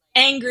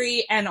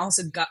angry and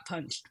also gut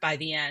punched by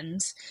the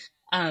end.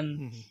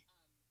 And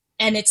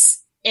it's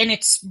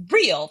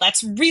real.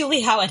 That's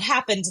really how it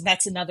happened.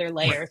 That's another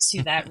layer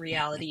to that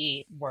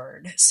reality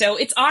word. So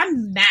it's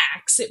on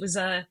Max. It was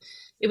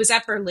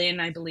at Berlin,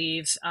 I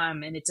believe,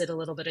 and it did a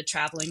little bit of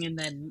traveling, and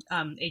then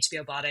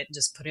HBO bought it and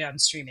just put it on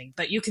streaming.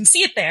 But you can see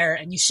it there,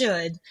 and you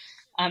should.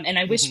 And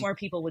I wish more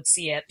people would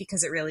see it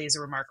because it really is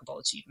a remarkable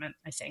achievement,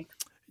 I think.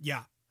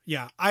 Yeah.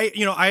 Yeah. I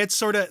had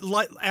sort of,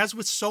 as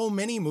with so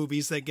many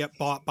movies that get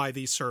bought by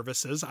these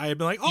services, I had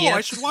been like,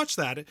 I should watch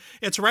that.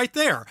 It's right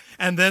there.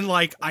 And then,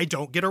 like, I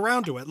don't get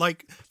around to it.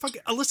 Like, fuck,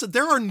 Alyssa,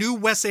 there are new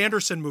Wes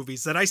Anderson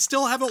movies that I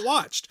still haven't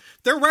watched.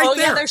 They're right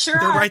there. Yeah, there sure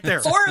They're are. right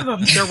there. 4 of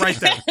them. They're right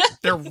there.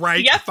 They're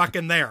right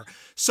fucking there.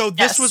 So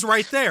this was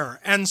right there.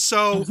 And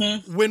so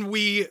when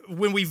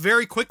we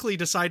very quickly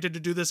decided to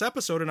do this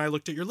episode and I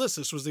looked at your list,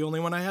 this was the only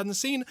one I hadn't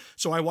seen.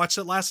 So I watched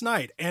it last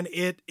night and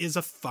it is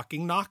a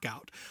fucking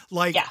knockout.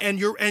 Like, and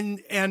you're,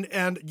 and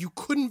you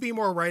couldn't be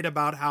more right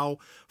about how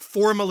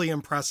formally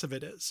impressive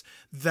it is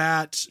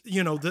that,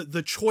 you know,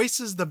 the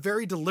choices, the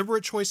very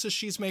deliberate choices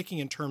she's making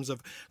in terms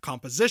of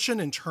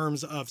composition, in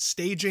terms of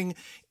staging,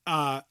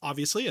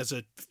 obviously as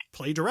a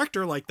play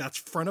director, like that's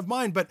front of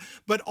mind, but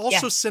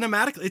also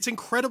cinematically, it's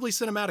incredibly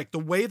cinematic. The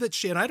way that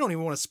she, and I don't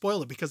even want to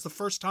spoil it because the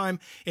first time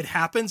it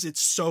happens,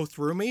 it's so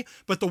through me,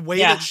 but the way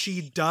that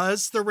she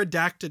does the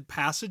redacted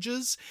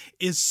passages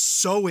is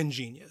so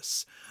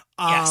ingenious.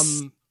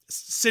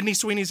 Sydney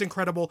Sweeney's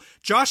incredible.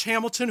 Josh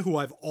Hamilton, who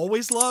I've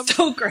always loved.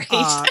 So great.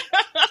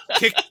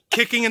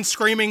 Kicking and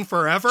screaming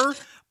forever.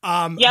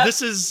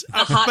 This is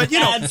a hot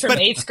dad from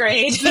 8th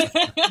grade.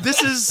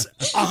 This is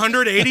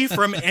 180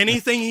 from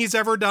anything he's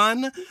ever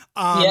done.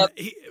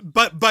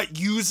 But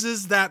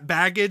uses that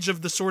baggage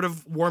of the sort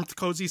of warmth,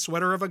 cozy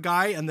sweater of a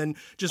guy, and then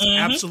just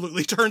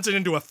absolutely turns it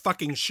into a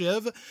fucking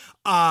shiv.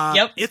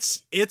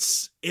 It's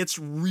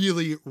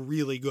really,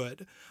 really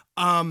good.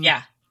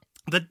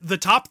 The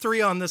top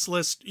 3 on this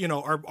list, you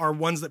know, are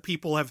ones that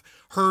people have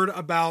heard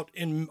about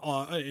in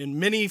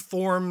many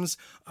forms,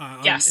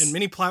 in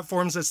many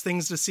platforms as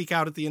things to seek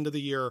out at the end of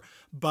the year.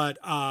 But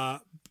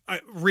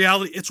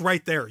reality, it's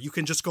right there. You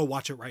can just go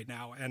watch it right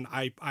now, and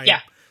I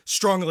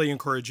strongly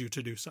encourage you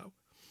to do so.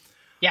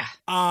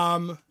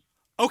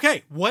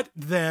 Okay, what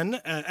then?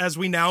 As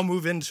we now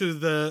move into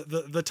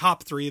the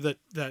top 3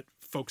 that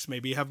folks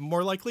maybe have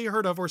more likely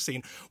heard of or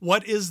seen,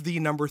 what is the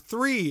number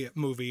 3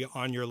 movie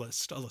on your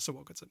list, Alyssa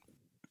Wilkinson?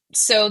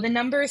 So the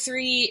number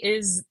 3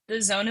 is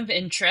The Zone of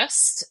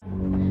Interest.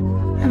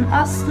 Im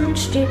Osten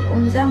steht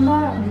unser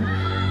Morgen.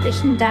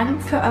 Herzlichen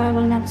Dank für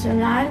eure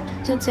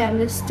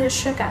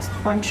nationalsozialistische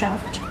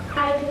Gastfreundschaft.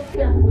 Heil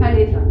Hitler.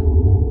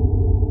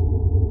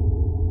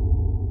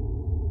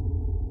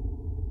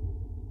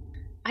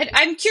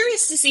 I'm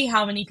curious to see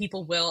how many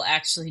people will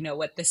actually know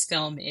what this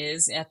film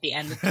is at the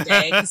end of the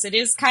day, because it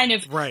is kind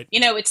of, you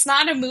know, it's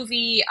not a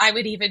movie I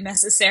would even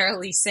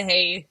necessarily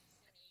say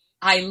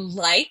I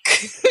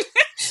like,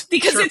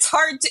 because it's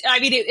hard to, I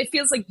mean, it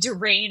feels like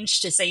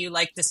deranged to say you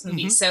like this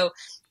movie. So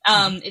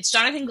it's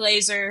Jonathan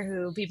Glazer,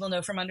 who people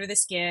know from Under the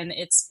Skin.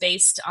 It's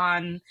based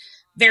on,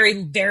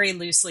 very, very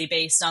loosely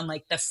based on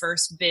like the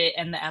first bit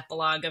and the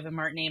epilogue of a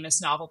Martin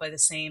Amis novel by the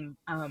same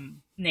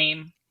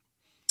name.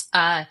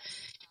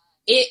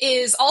 It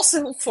is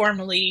also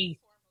formally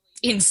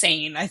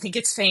insane. I think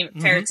it's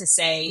fair to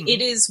say. It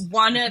is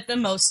one of the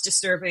most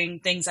disturbing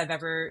things I've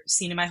ever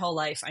seen in my whole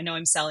life. I know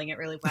I'm selling it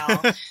really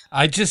well.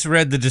 I just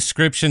read the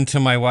description to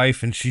my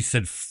wife and she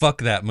said,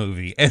 fuck that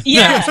movie. And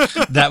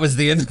that was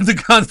the end of the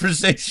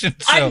conversation.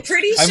 So I'm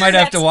pretty sure I might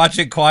have to watch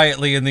it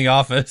quietly in the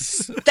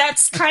office.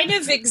 That's kind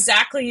of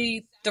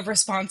exactly the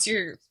response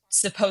you're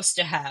supposed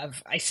to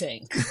have, I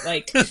think.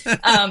 Like,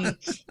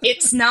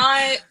 it's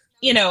not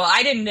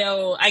I didn't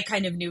know, I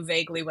kind of knew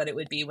vaguely what it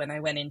would be when I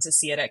went in to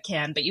see it at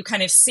Cannes, but you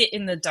kind of sit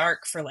in the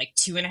dark for like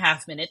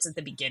 2.5 minutes at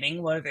the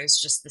beginning where there's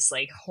just this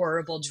like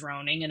horrible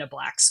droning in a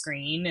black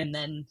screen, and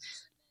then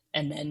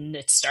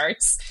it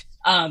starts.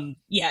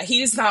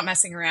 He was not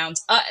messing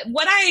around.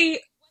 What I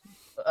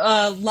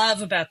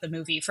love about the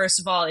movie, first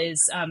of all,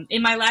 is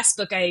in my last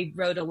book, I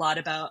wrote a lot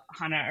about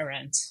Hannah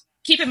Arendt.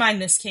 Keep in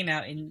mind, this came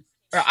out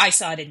I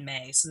saw it in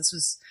May, so this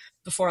was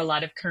before a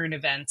lot of current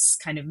events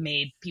kind of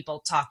made people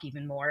talk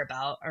even more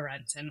about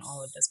Arendt and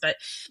all of this. But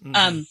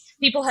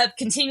people have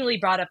continually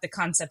brought up the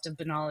concept of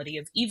banality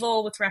of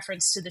evil with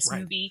reference to this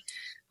movie.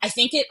 I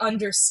think it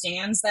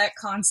understands that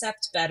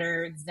concept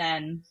better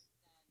than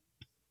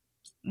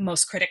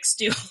most critics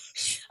do,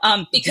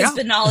 because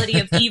banality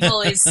of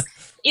evil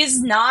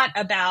is not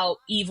about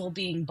evil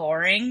being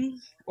boring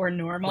or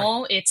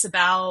normal. It's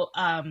about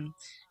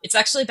it's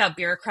actually about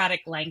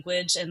bureaucratic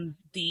language and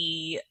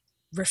the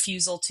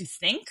refusal to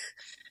think.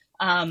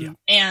 And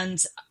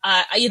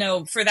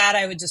for that,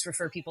 I would just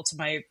refer people to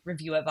my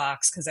review at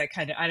Vox, because I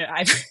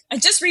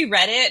just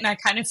reread it, and I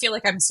kind of feel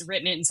like I'm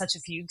written it in such a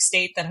fugue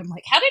state that I'm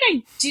like, how did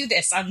I do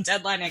this on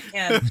deadline at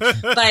Cannes?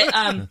 But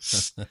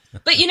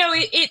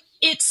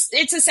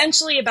it's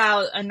essentially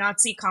about a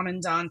Nazi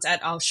commandant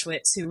at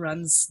Auschwitz who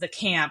runs the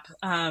camp.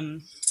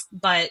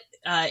 But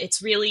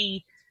it's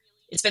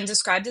been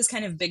described as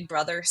kind of Big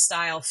Brother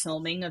style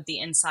filming of the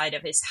inside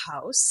of his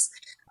house.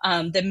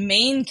 The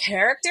main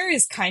character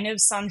is kind of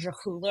Sandra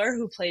Hüller,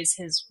 who plays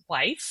his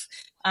wife.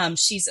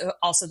 She's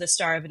also the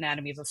star of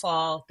Anatomy of a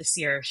Fall this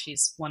year.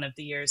 She's one of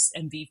the year's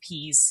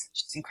MVPs.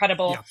 She's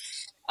incredible.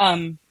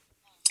 Yeah.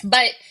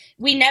 But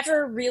we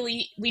never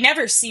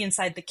see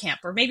inside the camp,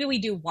 or maybe we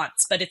do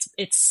once, but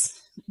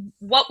it's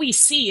what we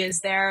see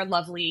is their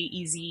lovely,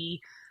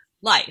 easy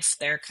life.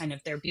 Their kind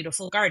of their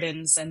beautiful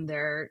gardens and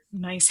their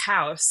nice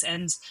house.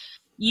 And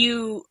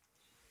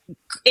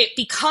it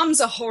becomes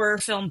a horror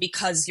film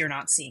because you're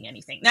not seeing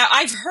anything. Now,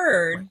 I've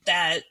heard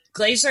that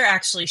Glazer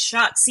actually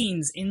shot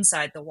scenes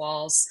inside the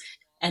walls,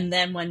 and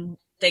then when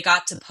they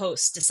got to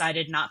post,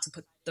 decided not to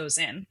put those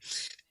in.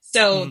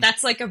 So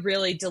that's like a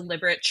really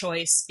deliberate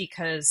choice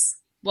because,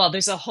 well,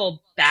 there's a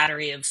whole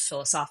battery of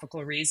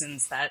philosophical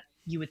reasons that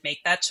you would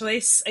make that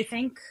choice, I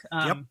think.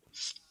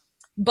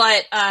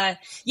 But I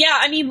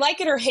mean,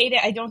 like it or hate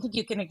it, I don't think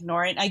you can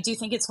ignore it. I do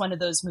think it's one of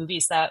those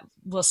movies that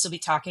we'll still be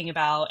talking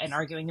about and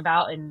arguing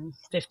about in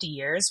 50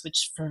 years,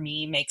 which for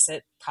me makes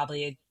it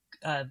probably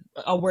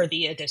a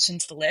worthy addition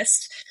to the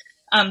list.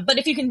 But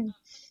if you can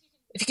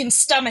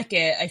stomach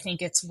it, I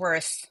think it's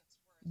worth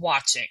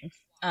watching,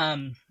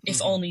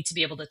 if only to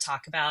be able to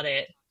talk about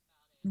it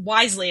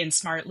wisely and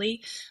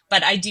smartly.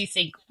 But I do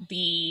think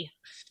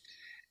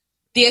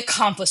the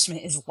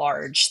accomplishment is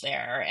large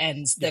there,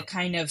 and the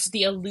kind of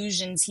the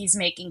allusions he's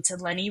making to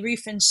Leni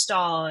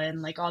Riefenstahl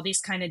and like all these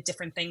kind of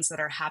different things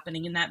that are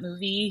happening in that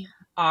movie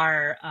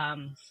are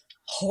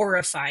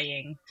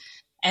horrifying.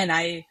 And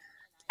I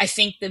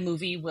think the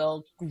movie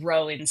will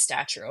grow in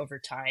stature over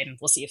time.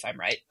 We'll see if I'm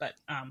right, but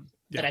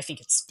I think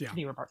it's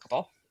pretty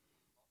remarkable.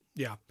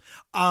 Yeah.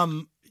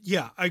 I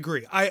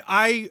agree.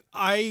 I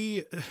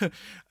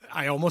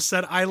almost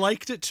said I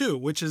liked it too,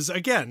 which is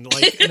again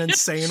like an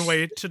insane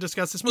way to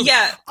discuss this movie.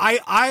 Yeah.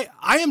 I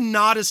am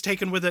not as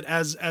taken with it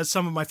as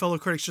some of my fellow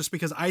critics, just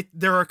because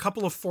there are a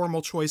couple of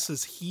formal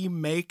choices he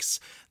makes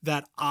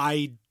that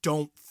I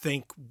don't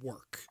think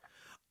work.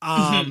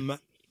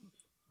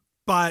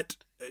 But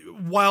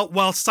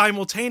while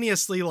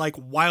simultaneously like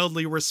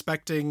wildly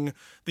respecting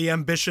the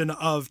ambition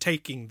of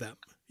taking them,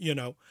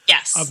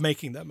 yes, of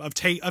making them, of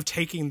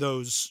taking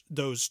those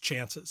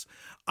chances.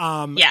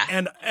 And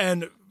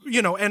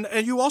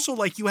you also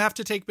like, you have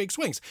to take big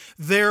swings.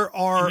 There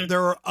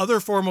are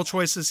other formal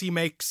choices he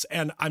makes,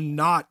 and I'm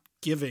not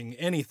giving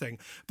anything.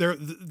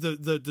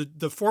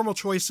 The formal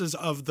choices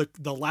of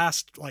the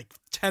last like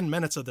 10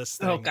 minutes of this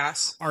thing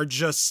are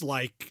just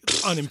like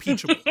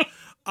unimpeachable.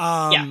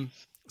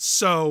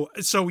 So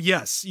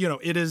yes,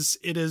 it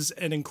is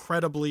an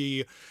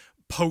incredibly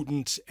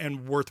potent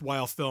and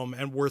worthwhile film,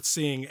 and worth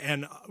seeing,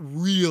 and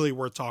really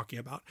worth talking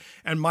about.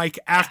 And Mike,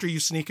 after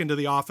you sneak into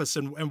the office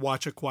and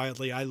watch it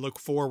quietly, I look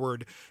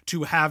forward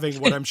to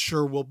having what I'm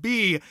sure will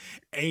be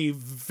a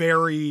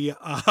very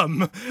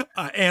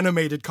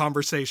animated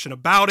conversation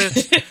about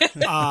it.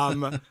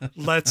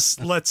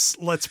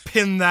 Let's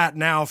pin that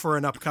now for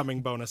an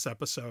upcoming bonus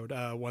episode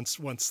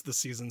once the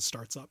season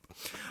starts up.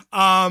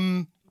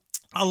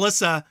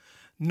 Alissa,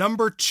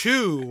 number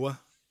 2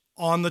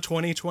 on the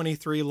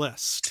 2023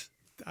 list.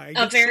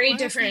 A very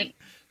different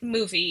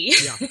movie.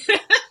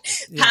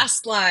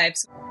 Past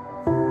Lives.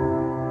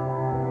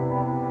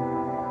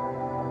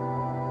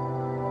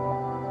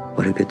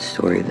 What a good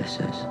story this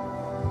is.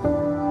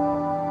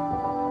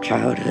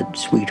 Childhood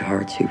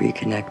sweethearts who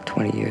reconnect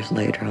 20 years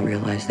later and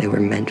realize they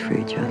were meant for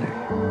each other.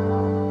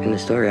 In the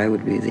story, I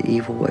would be the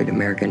evil white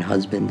American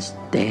husband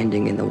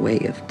standing in the way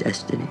of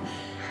destiny.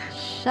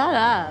 Shut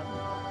up.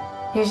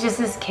 He was just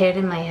this kid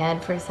in my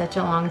head for such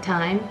a long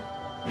time.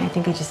 I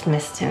think I just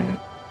missed him.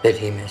 Did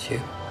he miss you?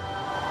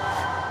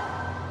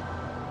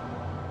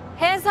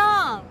 Hands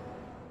on!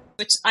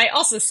 which I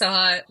also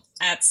saw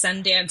at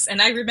Sundance.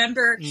 And I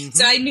remember,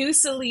 so I knew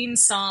Celine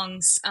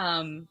Song's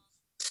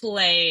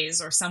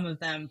plays, or some of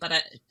them, but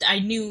I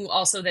knew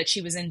also that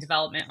she was in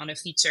development on a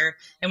feature.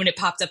 And when it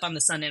popped up on the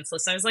Sundance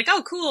list, I was like,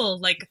 oh, cool,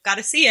 like,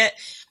 gotta see it.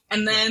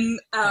 And then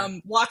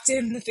walked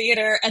in the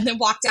theater and then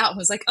walked out and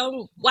was like,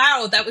 oh,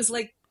 wow, that was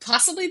like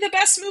possibly the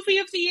best movie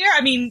of the year.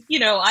 I mean, you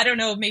know, I don't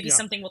know, maybe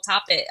something will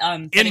top it.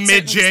 In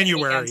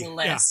mid-January.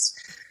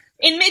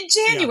 In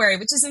mid-January,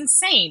 which is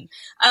insane.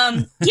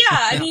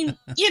 I mean,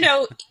 you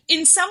know,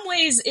 in some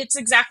ways, it's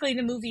exactly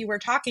the movie we're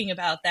talking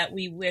about that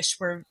we wish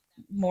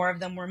more of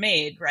them were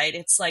made, right?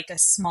 It's like a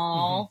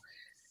small,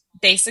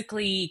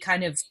 basically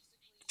kind of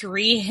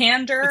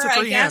three-hander,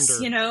 I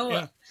guess, you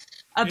know,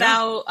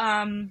 about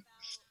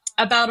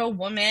a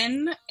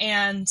woman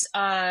and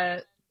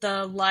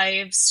the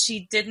lives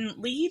she didn't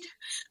lead.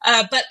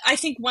 But I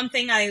think one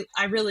thing I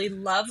really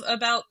love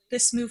about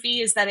this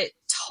movie is that it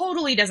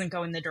totally doesn't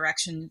go in the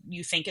direction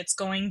you think it's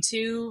going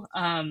to.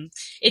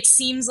 It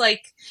seems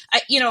like,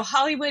 you know,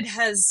 Hollywood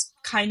has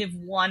kind of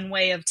one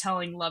way of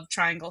telling love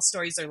triangle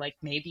stories, or like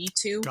maybe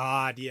two.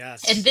 God,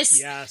 yes. And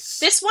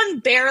this one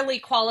barely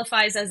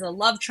qualifies as a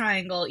love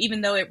triangle, even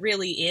though it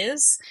really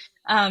is.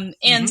 And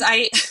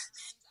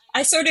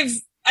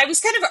I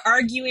was kind of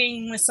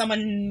arguing with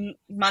someone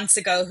months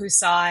ago who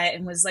saw it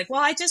and was like,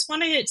 well, I just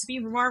wanted it to be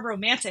more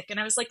romantic. And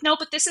I was like, no,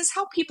 but this is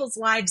how people's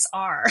lives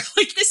are.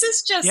 Like, this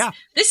is just,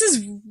 this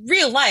is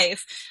real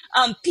life.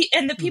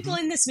 And the people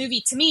in this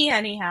movie, to me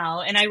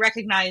anyhow, and I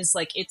recognize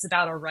like it's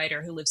about a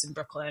writer who lives in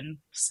Brooklyn.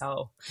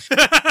 So,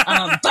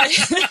 but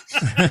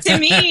to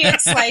me,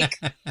 it's like,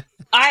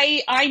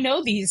 I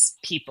know these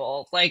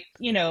people, like,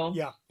 you know,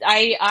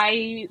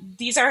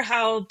 these are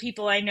how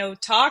people I know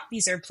talk.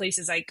 These are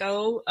places I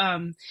go.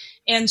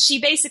 And she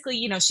basically,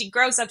 you know, she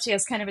grows up, she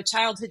has kind of a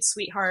childhood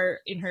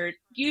sweetheart in her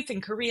youth in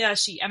Korea.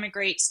 She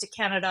emigrates to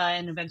Canada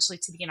and eventually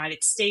to the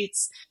United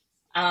States.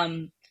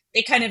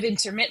 They kind of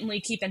intermittently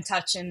keep in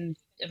touch, and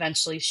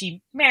eventually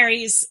she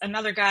marries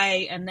another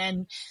guy, and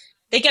then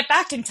they get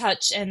back in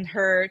touch, and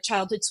her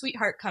childhood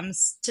sweetheart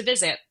comes to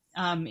visit,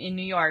 in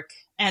New York.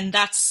 And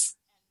that's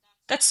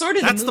sort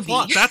of the movie. The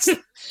plot.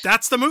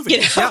 That's the movie.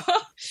 You know? Yeah.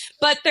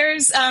 But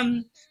there's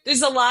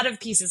a lot of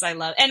pieces I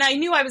love, and I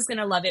knew I was going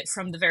to love it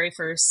from the very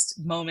first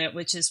moment,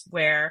 which is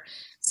where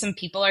some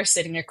people are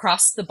sitting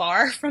across the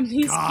bar from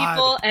these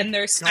people, and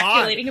they're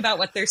speculating about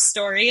what their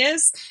story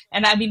is.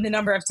 And I mean, the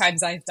number of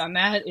times I've done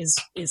that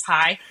is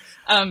high.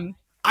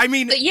 I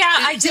mean, but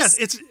yeah,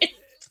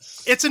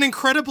 it's an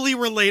incredibly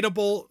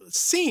relatable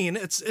scene.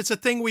 It's a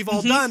thing we've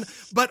all done,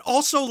 but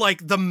also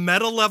like the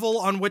meta level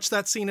on which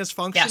that scene is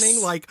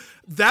functioning, like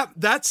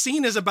that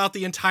scene is about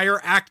the entire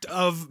act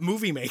of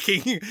movie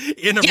making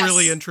in a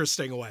really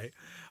interesting way.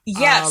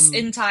 Yes,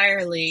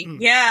 entirely.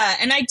 Yeah.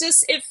 And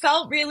it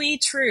felt really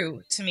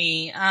true to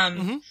me.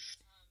 And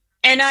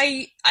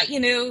I, you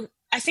know,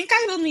 I think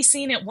I've only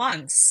seen it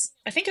once.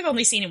 I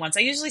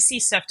usually see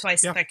stuff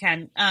twice if I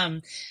can.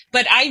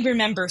 But I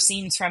remember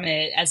scenes from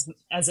it as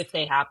if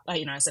they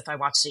you know, as if I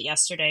watched it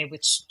yesterday,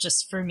 which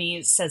just for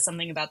me says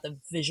something about the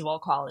visual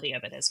quality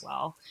of it as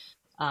well.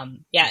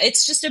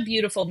 It's just a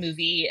beautiful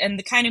movie, and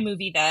the kind of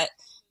movie that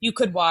you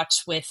could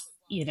watch with,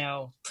 you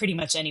know, pretty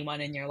much anyone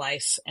in your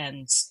life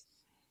and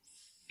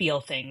feel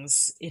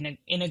things in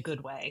a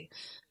good way.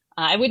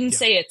 I wouldn't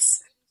say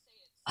it's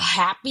a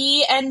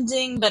happy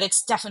ending, but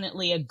it's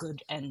definitely a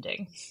good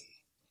ending.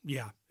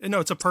 Yeah. No,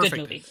 it's a perfect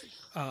movie.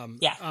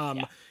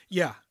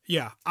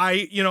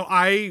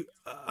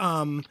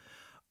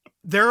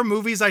 There are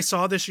movies I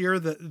saw this year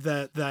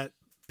that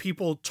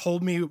people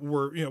told me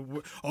were, you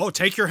know, oh,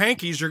 take your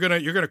hankies, you're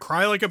gonna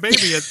cry like a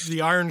baby at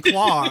the Iron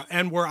Claw,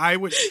 and where I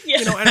would,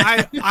 you know,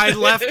 and I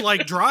left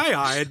like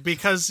dry-eyed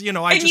because, you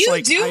know, I and just you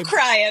like do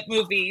cry at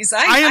movies.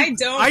 I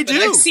don't. I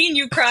do. I've seen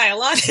you cry a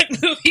lot at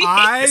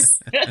movies.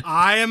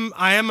 I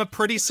am a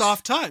pretty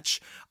soft touch.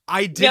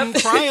 I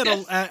didn't cry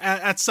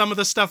at some of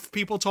the stuff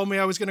people told me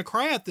I was going to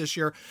cry at this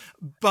year,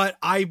 but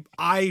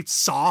I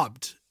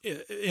sobbed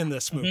in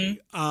this movie,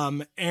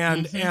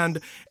 and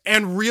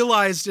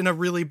realized in a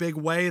really big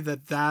way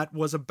that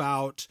was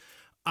about,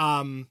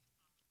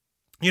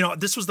 you know,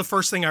 this was the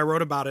first thing I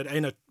wrote about it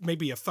in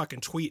maybe a fucking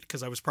tweet,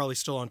 because I was probably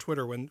still on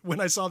Twitter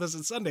when I saw this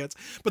at Sundance.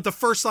 But the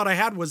first thought I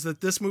had was that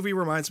this movie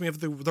reminds me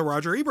of the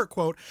Roger Ebert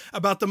quote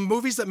about the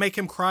movies that make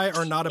him cry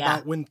are not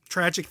about when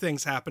tragic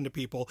things happen to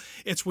people.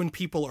 It's when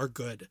people are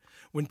good,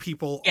 when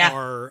people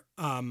are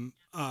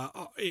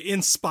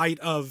in spite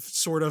of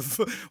sort of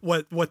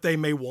what they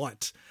may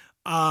want.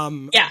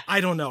 I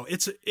don't know.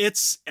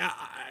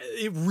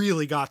 It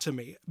really got to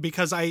me,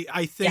 because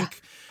I think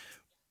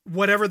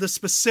whatever the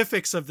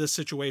specifics of this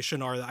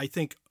situation are, I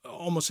think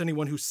almost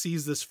anyone who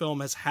sees this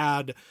film has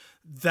had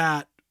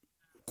that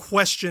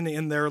question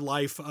in their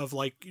life of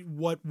like,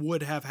 what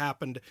would have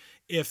happened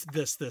if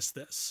this.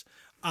 It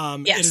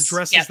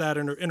addresses that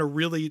in a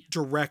really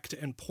direct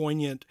and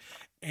poignant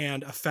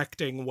and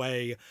affecting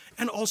way.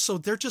 And also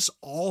they're just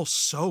all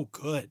so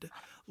good.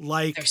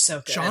 Like, they're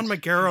so good. John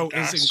Magaro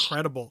is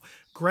incredible.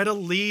 Greta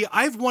Lee,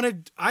 I have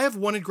wanted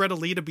Greta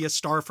Lee to be a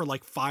star for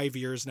like 5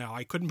 years now.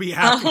 I couldn't be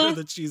happier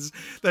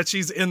that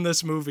she's in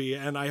this movie,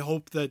 and I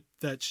hope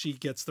that she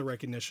gets the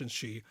recognition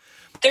she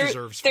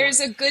deserves. There's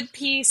a good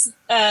piece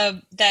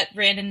that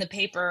ran in the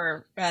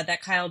paper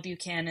that Kyle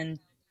Buchanan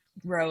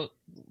wrote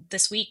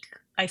this week,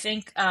 I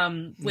think,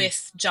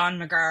 with John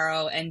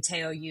Magaro and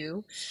Teo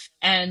Yu.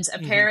 And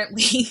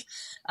apparently,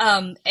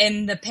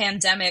 in the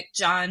pandemic,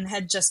 John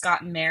had just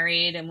gotten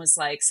married and was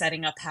like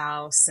setting up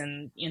house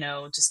and, you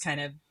know, just kind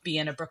of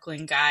being a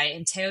Brooklyn guy.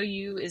 And Teo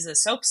Yu is a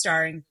soap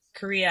star in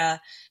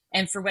Korea,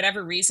 and for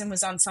whatever reason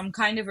was on some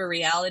kind of a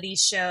reality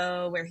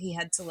show where he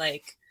had to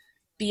like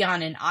be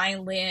on an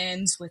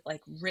island with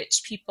like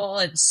rich people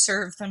and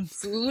serve them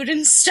food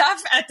and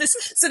stuff at this.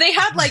 So they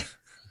had like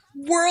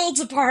worlds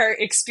apart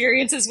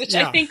experiences, which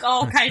I think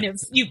all kind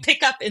of you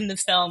pick up in the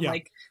film.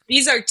 Like,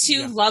 these are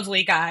two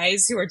lovely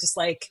guys who are just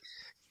like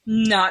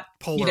not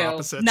polar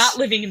opposites, not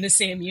living in the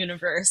same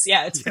universe.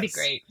 Yeah, it's pretty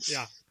great.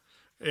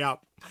 Yeah.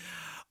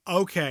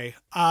 Okay.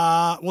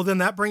 Well, then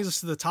that brings us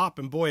to the top.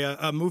 And boy,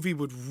 a movie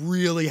would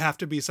really have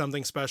to be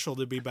something special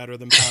to be better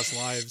than Past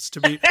Lives,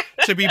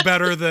 to be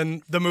better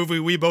than the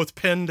movie we both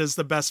pinned as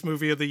the best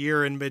movie of the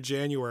year in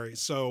mid-January.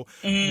 So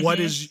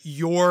what is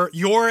your,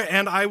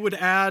 and I would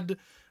add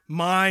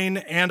mine,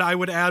 and I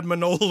would add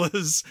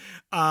Manola's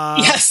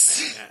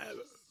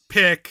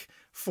pick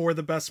for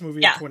the best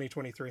movie of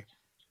 2023?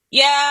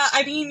 Yeah,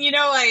 I mean, you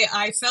know,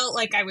 I felt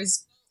like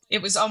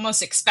it was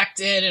almost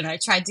expected, and I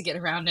tried to get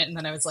around it, and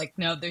then I was like,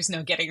 no, there's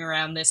no getting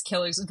around this.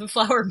 Killers of the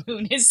Flower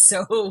Moon is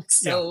so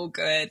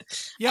good.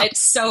 Yeah. It's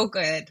so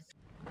good.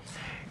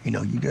 You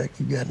know, you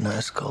got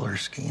nice color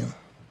skin.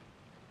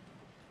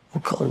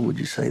 What color would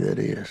you say that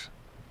is?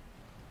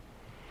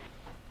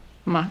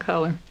 My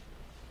color.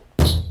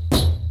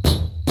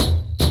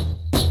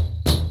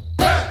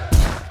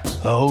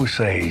 The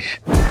Osage.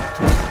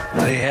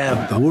 They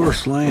have the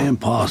worst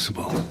land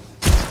possible.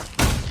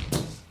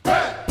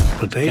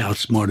 But they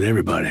outsmarted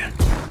everybody.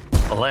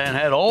 The land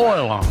had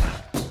oil on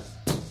it.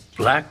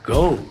 Black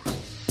gold.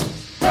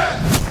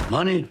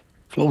 Money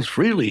flows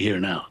freely here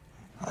now.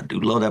 I do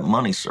love that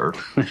money, sir.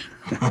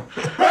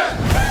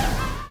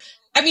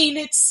 I mean,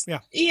 it's,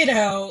 you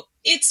know,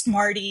 it's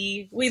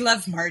Marty. We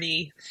love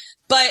Marty.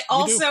 But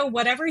also,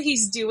 whatever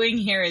he's doing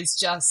here is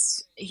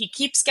just, he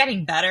keeps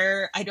getting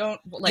better. I don't,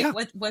 like,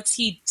 what's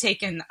he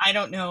taken? I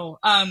don't know.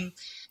 I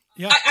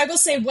will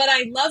say what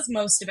I love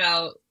most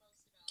about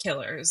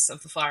Killers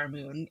of the Flower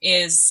Moon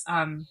is,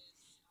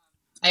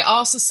 I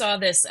also saw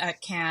this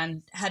at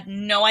Cannes, had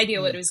no idea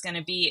what it was going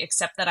to be,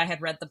 except that I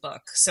had read the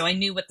book. So I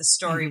knew what the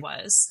story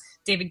was.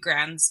 David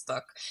Grann's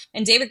book.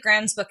 And David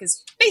Grann's book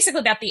is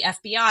basically about the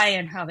FBI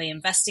and how they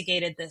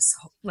investigated this,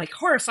 like,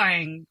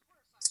 horrifying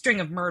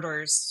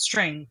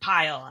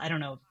pile, I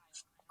don't know,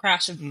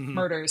 crash of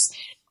murders.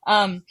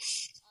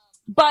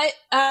 But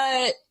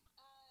I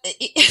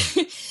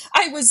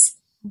was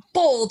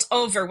bowled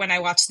over when I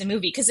watched the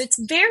movie because it's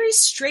very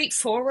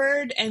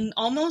straightforward and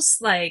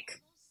almost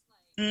like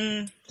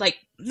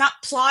not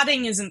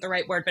plotting isn't the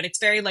right word, but it's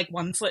very like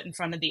one foot in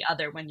front of the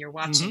other when you're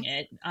watching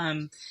it.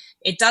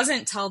 It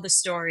doesn't tell the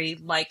story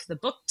like the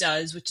book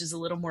does, which is a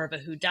little more of a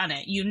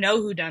whodunit. You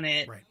know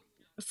whodunit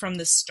from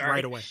the start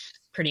right away,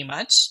 pretty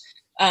much.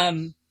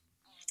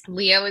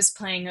 Leo is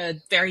playing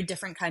a very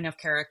different kind of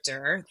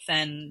character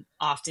than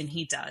often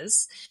he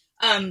does.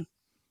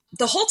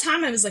 The whole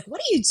time I was like,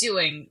 what are you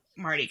doing,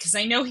 Marty? Because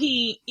I know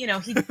he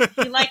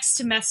likes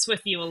to mess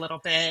with you a little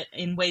bit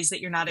in ways that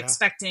you're not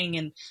expecting.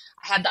 And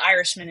I had The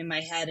Irishman in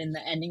my head, and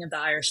the ending of The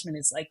Irishman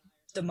is like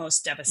the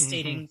most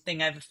devastating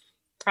thing I've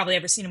probably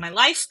ever seen in my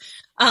life.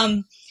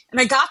 And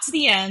I got to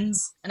the end,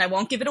 and I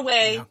won't give it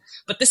away,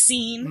 but the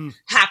scene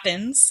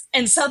happens.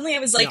 And suddenly I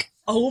was like,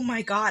 oh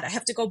my God, I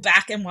have to go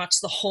back and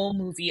watch the whole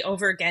movie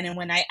over again. And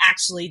when I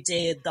actually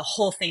did, the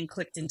whole thing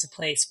clicked into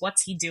place.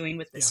 What's he doing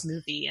with this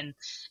movie? And,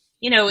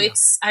 you know,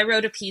 I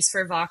wrote a piece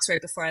for Vox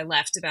right before I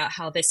left about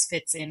how this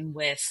fits in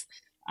with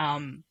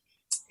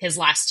his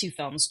last two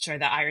films, which are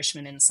The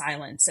Irishman and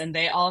Silence. And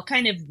they all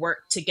kind of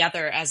work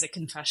together as a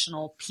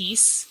confessional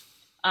piece,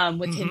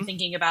 with him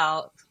thinking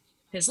about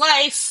his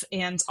life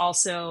and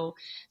also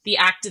the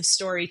act of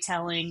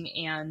storytelling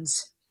and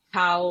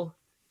how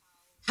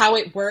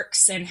it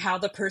works and how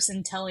the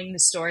person telling the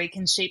story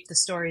can shape the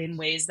story in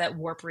ways that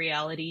warp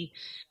reality.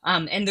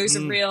 And there's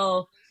a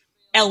real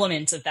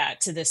element of that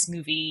to this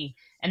movie.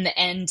 And the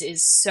end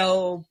is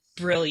so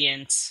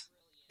brilliant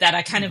that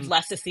I kind of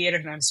left the theater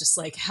and I was just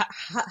like,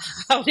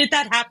 how did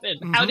that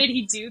happen? How did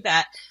he do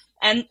that?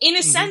 And in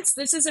a sense,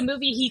 this is a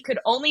movie he could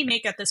only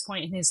make at this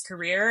point in his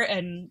career.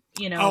 And,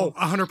 you know,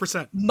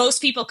 100%.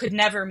 Most people could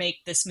never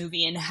make this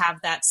movie and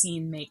have that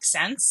scene make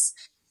sense.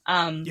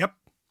 Yeah.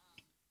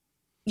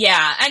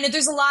 And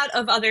there's a lot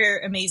of other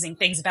amazing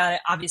things about it.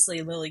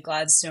 Obviously, Lily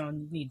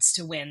Gladstone needs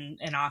to win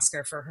an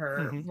Oscar for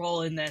her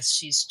role in this.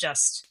 She's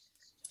just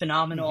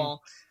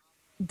phenomenal.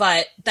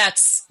 But that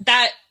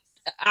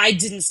I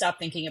didn't stop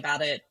thinking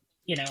about it,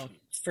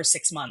 for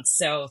 6 months.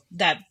 So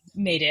that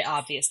made it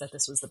obvious that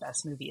this was the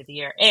best movie of the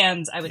year.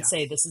 And I would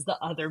say this is the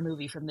other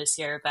movie from this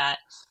year that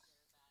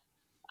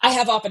I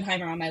have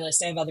Oppenheimer on my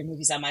list. I have other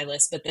movies on my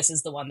list, but this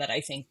is the one that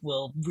I think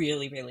will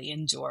really, really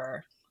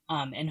endure.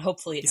 And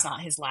hopefully it's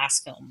not his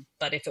last film,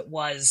 but if it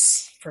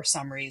was for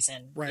some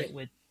reason, it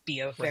would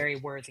be a very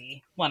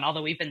worthy one.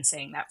 Although we've been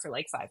saying that for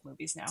like 5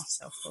 movies now,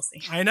 so we'll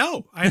see. I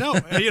know,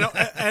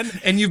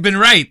 and you've been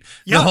right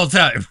the whole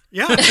time.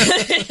 Yeah.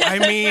 I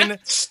mean,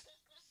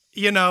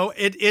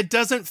 it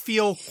doesn't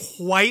feel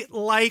quite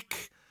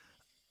like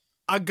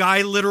a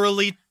guy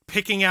literally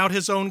picking out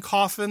his own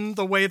coffin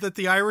the way that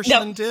The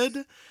Irishman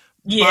did.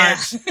 Yeah.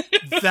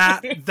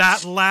 But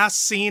that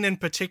last scene in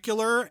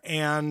particular,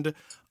 and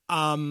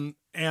the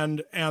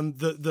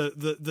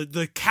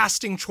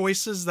casting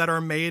choices that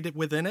are made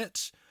within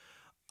it,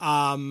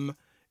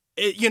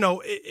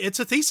 it's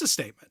a thesis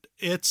statement.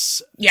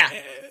 It's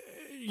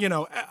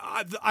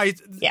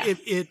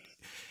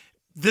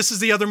this is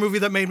the other movie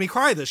that made me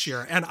cry this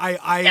year, and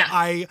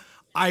I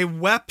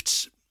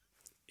wept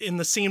in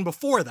the scene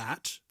before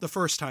that the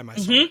first time I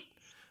saw it.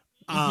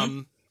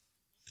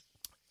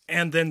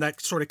 And then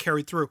that sort of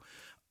carried through.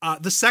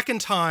 The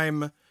second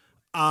time,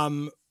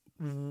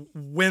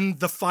 when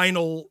the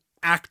final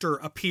actor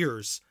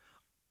appears,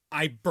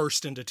 I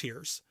burst into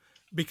tears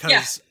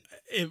because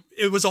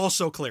it was all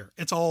so clear.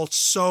 It's all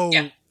so,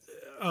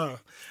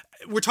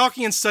 we're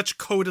talking in such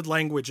coded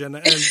language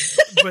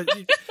but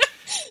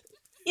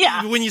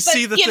when you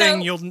see the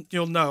thing,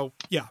 you'll know.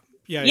 Yeah.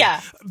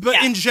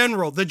 But in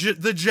general,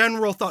 the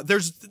general thought,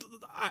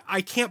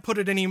 I can't put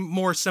it any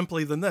more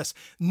simply than this.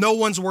 No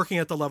one's working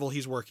at the level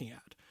he's working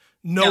at.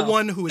 No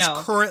one who is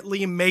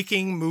currently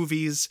making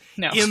movies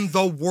in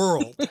the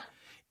world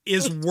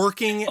is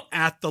working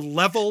at the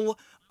level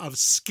of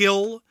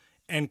skill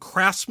and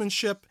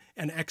craftsmanship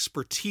and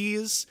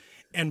expertise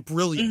and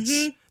brilliance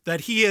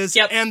that he is.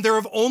 And there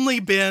have only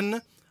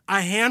been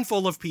a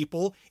handful of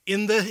people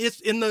in the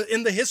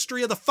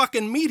history of the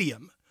fucking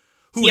medium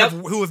who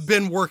have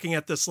been working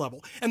at this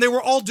level, and they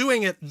were all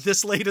doing it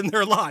this late in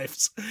their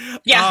lives.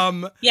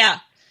 I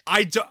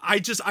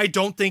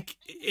don't think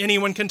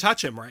anyone can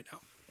touch him right now.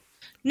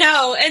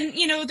 No, and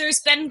there's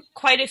been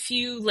quite a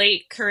few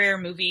late career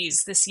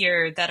movies this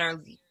year that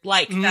are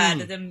like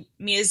that. The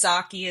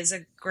Miyazaki is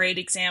a great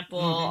example,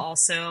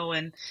 also,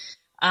 and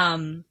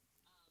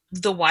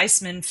the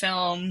Weissman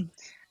film.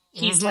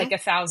 He's like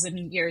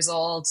 1,000 years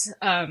old,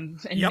 and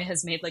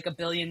has made like 1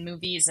 billion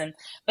movies.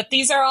 But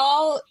these are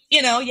all,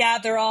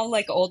 they're all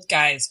like old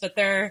guys, but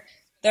they're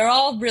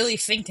all really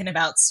thinking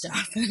about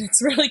stuff, and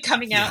it's really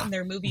coming out in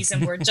their movies,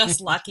 and we're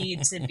just lucky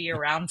to be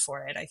around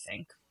for it, I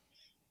think.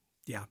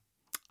 Yeah.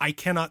 I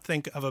cannot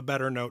think of a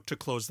better note to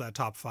close that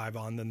top 5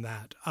 on than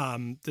that.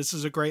 This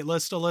is a great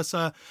list,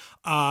 Alissa.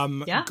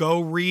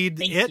 Go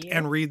read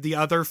and read the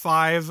other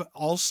 5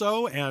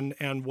 also,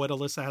 and what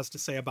Alissa has to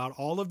say about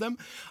all of them.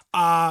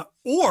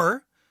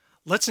 Or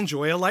let's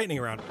enjoy a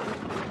lightning round.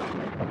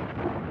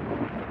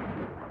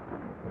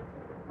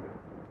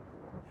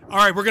 All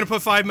right, we're going to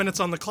put 5 minutes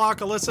on the clock.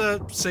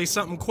 Alissa, say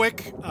something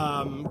quick,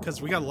 because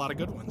we got a lot of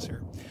good ones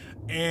here.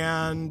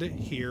 And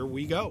here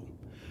we go.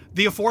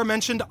 The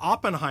aforementioned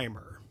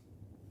Oppenheimer.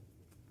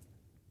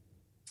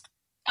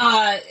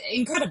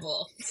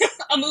 Incredible.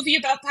 A movie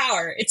about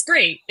power. It's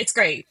great.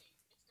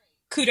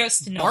 Kudos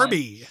to Nolan.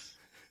 Barbie.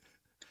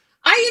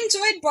 I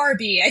enjoyed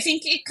Barbie. I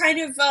think it kind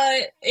of,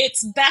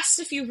 it's best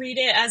if you read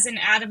it as an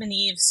Adam and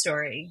Eve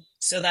story.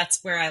 So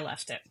that's where I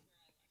left it.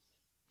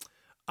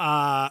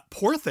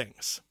 Poor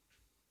Things.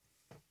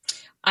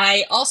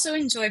 I also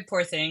enjoyed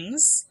Poor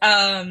Things.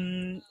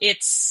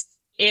 It's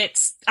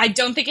I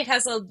don't think it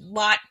has a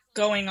lot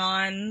going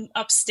on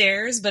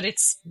upstairs, but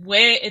it's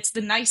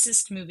the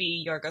nicest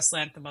movie Yorgos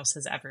Lanthimos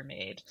has ever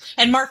made.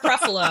 And Mark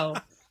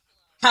Ruffalo,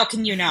 how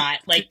can you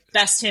not? Like,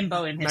 best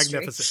himbo in history.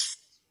 Magnificent.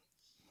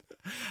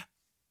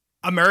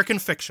 American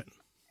Fiction.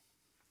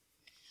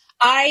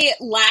 I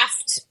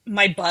laughed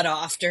my butt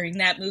off during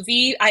that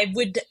movie. At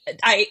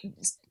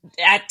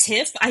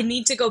TIFF, I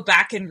need to go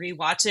back and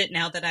rewatch it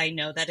now that I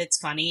know that it's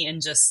funny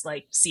and just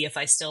like see if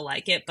I still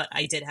like it, but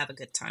I did have a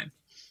good time.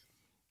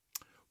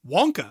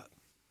 Wonka.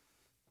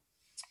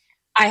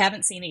 I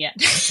haven't seen it yet.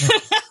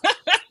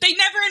 They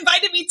never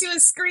invited me to a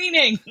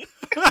screening.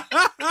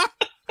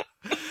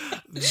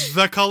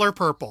 The Color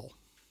Purple.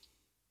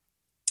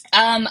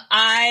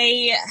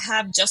 I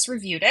have just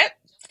reviewed it.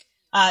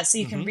 So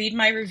you can read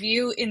my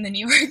review in the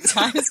New York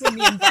Times when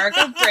the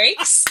embargo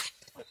breaks.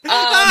 But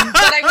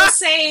I will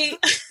say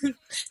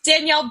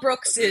Danielle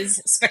Brooks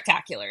is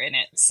spectacular in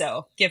it.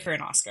 So give her an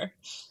Oscar.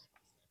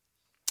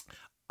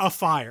 A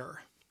Fire.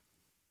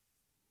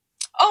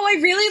 Oh,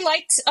 I really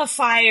liked A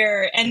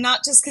Fire, and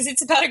not just because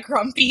it's about a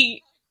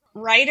grumpy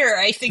writer.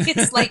 I think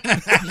it's like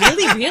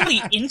really,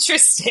 really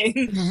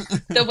interesting.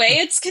 The way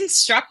it's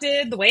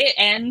constructed, the way it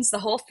ends, the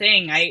whole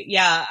thing.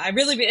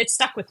 It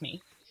stuck with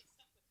me.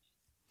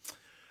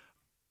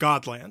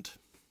 Godland.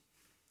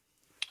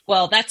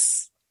 Well,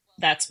 that's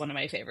that's one of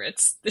my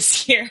favorites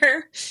this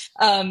year.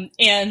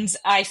 And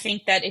I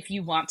think that if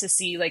you want to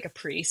see like a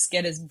priest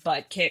get his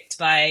butt kicked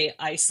by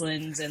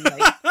Iceland and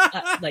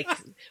like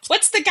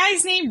what's the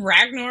guy's name?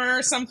 Ragnar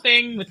or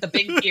something with the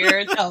big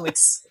beard. Oh,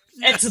 it's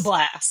a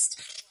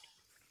blast.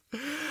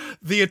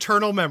 The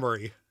Eternal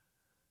Memory.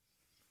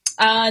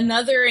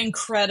 Another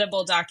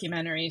incredible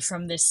documentary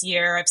from this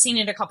year. I've seen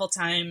it a couple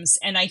times,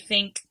 and I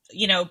think,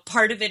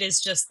 part of it is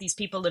just these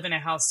people live in a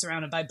house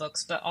surrounded by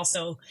books, but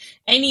also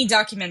any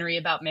documentary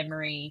about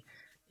memory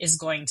is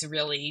going to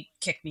really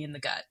kick me in the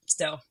gut.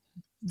 So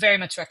very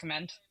much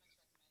recommend.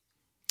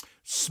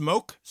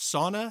 Smoke,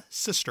 Sauna,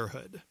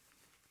 Sisterhood.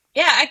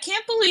 Yeah, I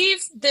can't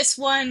believe this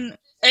one.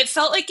 It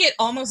felt like it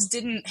almost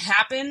didn't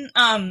happen.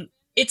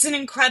 It's an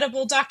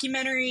incredible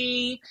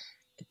documentary.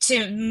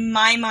 To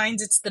my mind,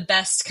 it's the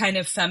best kind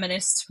of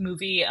feminist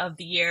movie of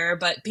the year,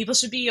 but people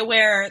should be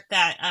aware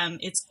that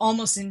it's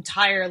almost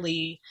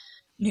entirely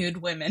nude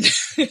women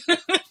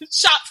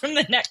shot from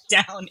the neck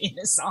down in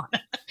a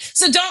sauna.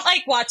 So don't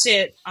watch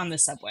it on the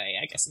subway,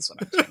 I guess is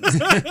what I'm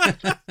trying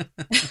to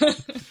say.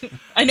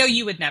 I know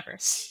you would never.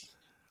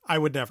 I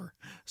would never.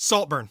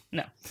 Saltburn.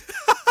 No.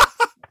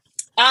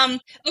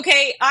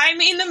 Okay, I'm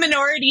in the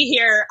minority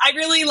here. I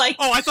really like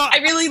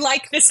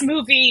this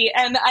movie,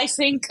 and I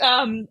think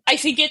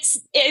it's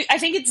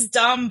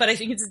dumb, but I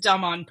think it's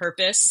dumb on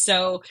purpose.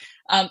 So,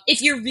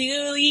 if you're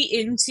really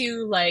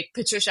into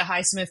Patricia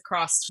Highsmith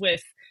crossed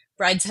with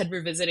Brideshead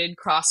Revisited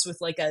crossed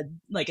with like a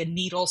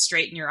needle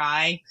straight in your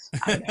eye,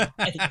 I don't know.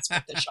 I think it's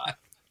worth a shot.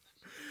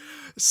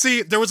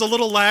 See, there was a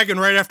little lag, and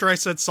right after I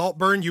said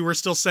Saltburn, you were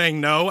still saying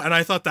no, and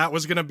I thought that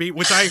was going to be,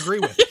 which I agree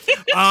with.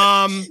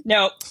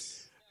 Nope.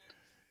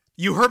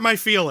 You Hurt My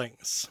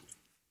Feelings.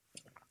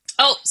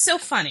 Oh, so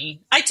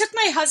funny. I took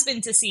my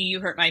husband to see You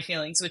Hurt My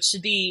Feelings, which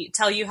should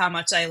tell you how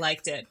much I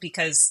liked it,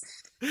 because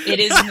it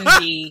is a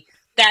movie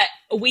that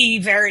we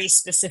very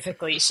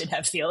specifically should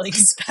have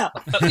feelings about,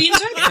 but we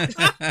enjoyed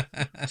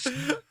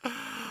it.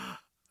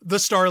 The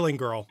Starling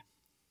Girl.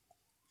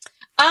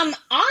 I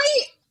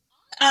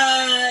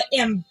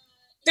am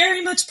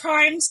very much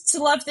primed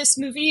to love this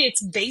movie.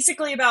 It's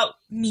basically about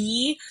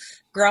me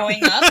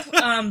growing up,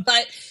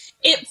 but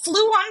it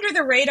flew under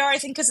the radar, I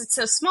think, because it's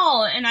so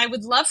small, and I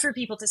would love for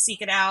people to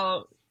seek it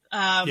out.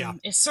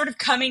 It's sort of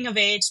coming of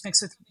age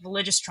mixed with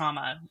religious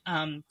trauma.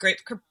 Great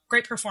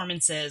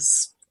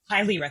performances.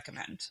 Highly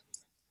recommend.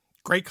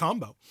 Great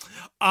combo.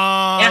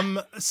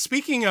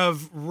 Speaking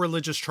of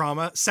religious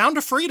trauma, Sound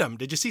of Freedom.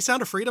 Did you see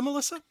Sound of Freedom,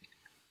 Alissa?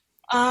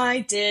 I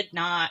did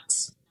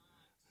not.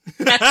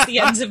 That's the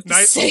end of the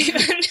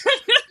statement.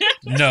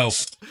 No.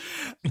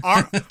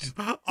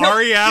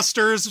 Ari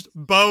Aster's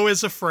Beau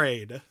is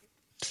Afraid.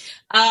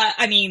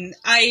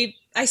 I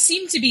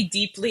seem to be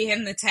deeply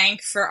in the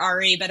tank for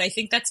Ari, but I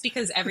think that's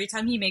because every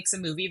time he makes a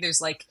movie,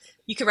 there's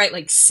you could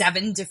write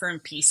 7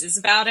 different pieces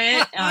about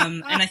it.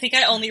 And I think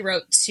I only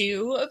wrote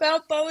 2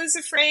 about Beau is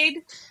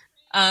Afraid.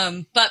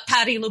 But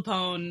Patti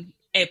LuPone,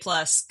 A+,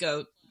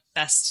 GOAT,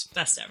 best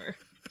ever.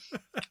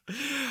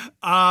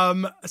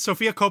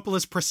 Sofia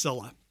Coppola's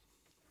Priscilla.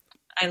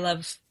 I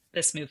love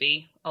this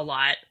movie a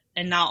lot.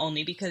 And not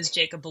only because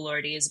Jacob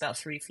Elordi is about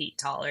 3 feet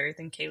taller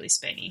than Kaylee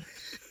Spaney.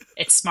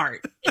 It's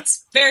smart.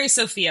 It's very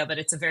Sophia, but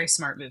it's a very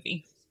smart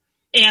movie.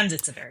 And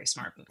it's a very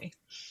smart movie.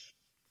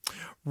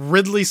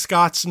 Ridley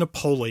Scott's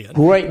Napoleon.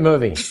 Great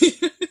movie.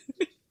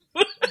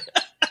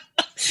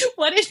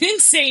 What an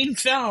insane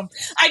film.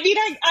 I mean,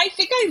 I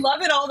think I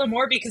love it all the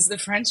more because the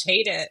French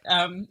hate it.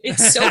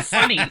 It's so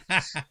funny.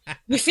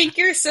 You think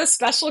you're so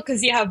special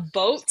because you have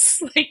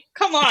boats?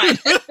 Come on.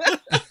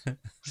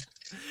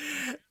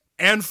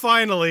 And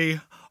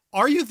finally,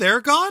 Are You There,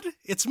 God?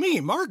 It's me,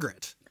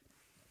 Margaret.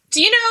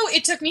 Do you know,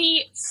 it took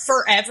me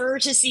forever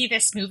to see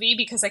this movie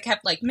because I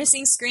kept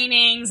missing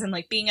screenings and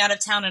being out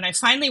of town, and I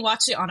finally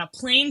watched it on a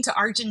plane to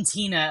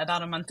Argentina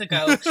about a month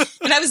ago.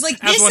 And I was like,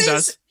 this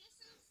is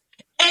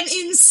an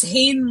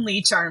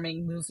insanely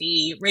charming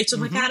movie. Rachel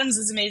McAdams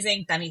is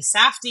amazing. Benny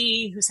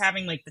Safdie, who's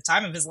having the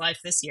time of his life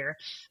this year.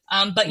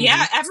 But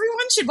yeah,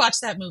 everyone should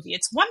watch that movie.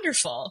 It's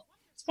wonderful.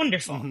 It's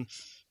wonderful. Mm-hmm.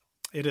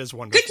 It is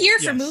wonderful. Good year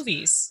for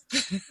movies.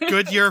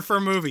 Good year for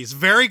movies.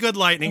 Very good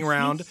lightning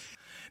round.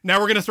 Now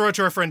we're going to throw it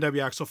to our friend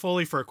Debbie Axel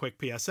Foley for a quick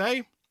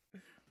PSA.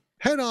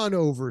 Head on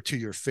over to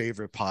your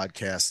favorite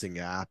podcasting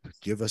app.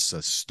 Give us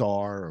a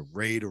star, a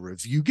rate, a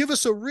review. Give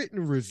us a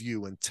written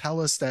review and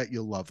tell us that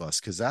you love us,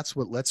 because that's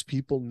what lets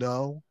people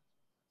know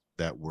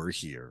that we're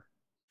here.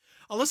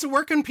 Alissa,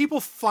 where can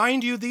people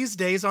find you these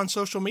days on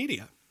social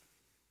media?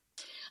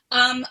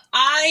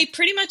 I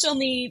pretty much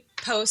only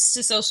post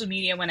to social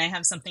media when I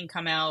have something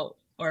come out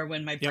or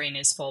when my brain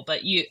is full.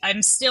 But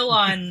I'm still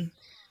on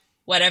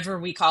whatever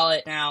we call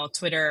it now,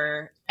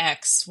 Twitter,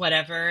 X,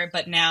 whatever.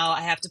 But now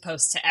I have to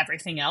post to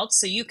everything else.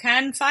 So you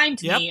can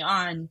find me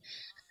on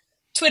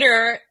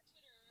Twitter,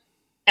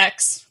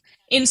 X,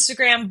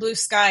 Instagram, Blue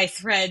Sky,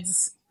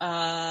 Threads,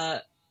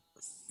 Substack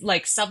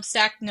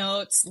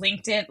notes,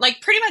 LinkedIn,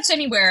 pretty much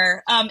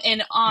anywhere.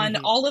 And on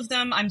all of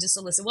them, I'm just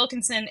Alissa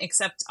Wilkinson,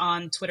 except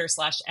on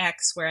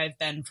Twitter/X, where I've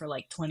been for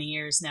 20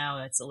 years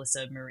now. It's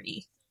Alissa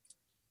Marie.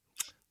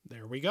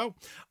 There we go.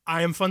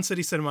 I am Fun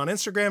City Cinema on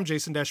Instagram,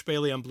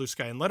 Jason-Bailey on Blue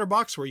Sky and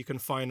Letterboxd, where you can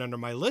find under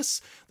my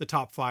lists the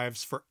top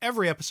 5s for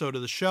every episode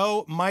of the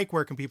show. Mike,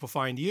 where can people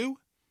find you?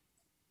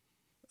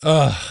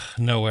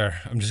 Nowhere.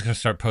 I'm just going to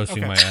start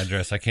posting my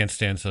address. I can't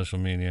stand social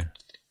media.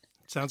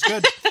 Sounds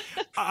good.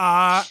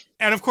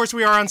 And of course,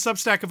 we are on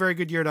Substack,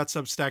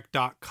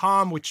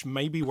 averygoodyear.substack.com, which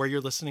may be where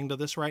you're listening to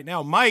this right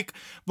now. Mike,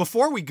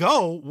 before we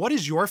go, what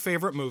is your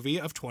favorite movie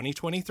of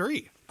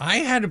 2023? I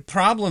had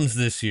problems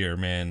this year,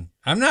 man.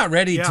 I'm not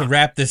ready to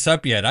wrap this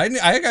up yet. I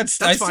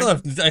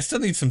still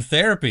need some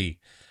therapy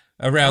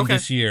around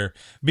this year,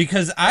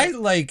 because I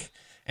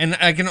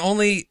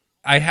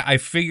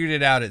figured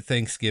it out at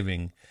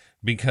Thanksgiving.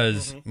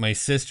 Because my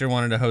sister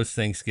wanted to host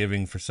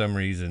Thanksgiving for some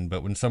reason,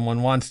 but when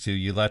someone wants to,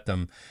 you let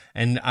them.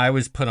 And I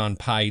was put on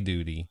pie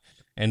duty,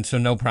 and so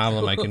no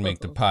problem, I can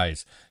make the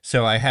pies.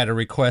 So I had a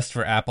request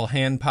for apple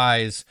hand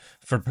pies,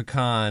 for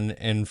pecan,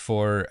 and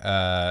for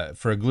a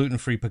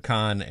gluten-free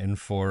pecan, and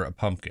for a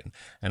pumpkin.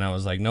 And I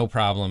was like, no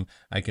problem,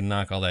 I can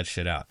knock all that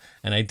shit out.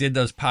 And I did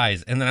those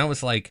pies, and then I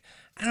was like,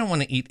 I don't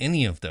want to eat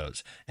any of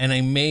those. And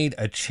I made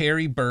a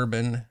cherry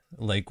bourbon,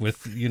 like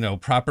with,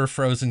 proper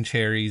frozen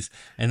cherries.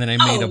 And then I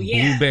made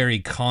blueberry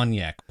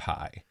cognac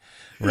pie,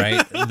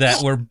 right?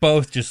 That were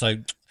both just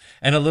like,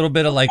 and a little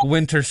bit of like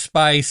winter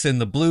spice in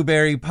the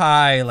blueberry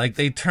pie. Like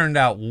they turned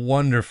out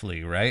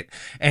wonderfully, right?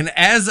 And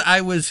as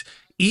I was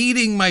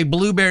eating my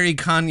blueberry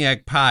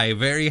cognac pie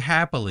very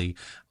happily,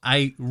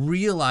 I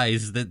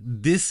realized that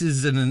this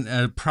is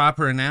a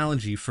proper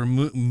analogy for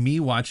me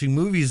watching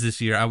movies this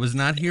year. I was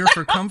not here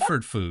for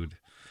comfort food,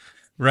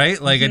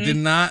 right? Like I did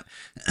not,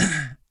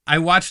 I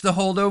watched The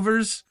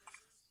Holdovers.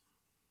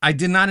 I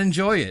did not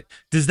enjoy it.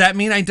 Does that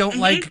mean I don't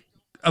like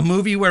a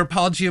movie where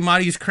Paul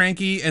Giamatti is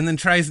cranky and then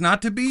tries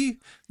not to be?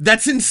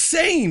 That's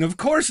insane. Of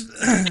course.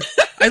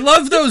 I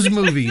love those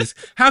movies.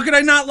 How could I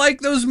not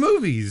like those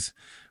movies?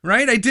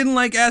 Right? I didn't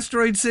like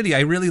Asteroid City. I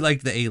really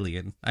liked The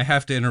Alien. I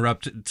have to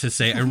interrupt to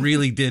say I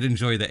really did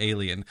enjoy The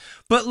Alien.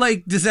 But,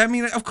 like, does that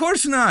mean... Of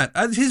course not.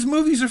 His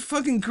movies are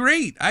fucking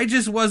great. I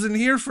just wasn't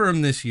here for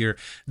him this year.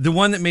 The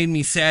one that made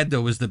me sad,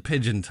 though, was The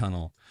Pigeon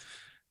Tunnel.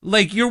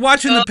 Like, you're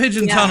watching The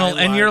Pigeon Tunnel,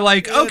 and you're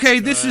like, okay,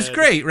 this is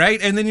great,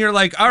 right? And then you're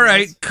like, all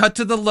right, cut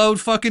to the low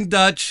fucking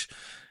Dutch...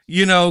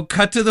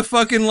 cut to the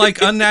fucking,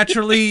 like,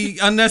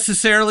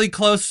 unnecessarily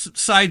close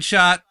side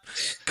shot.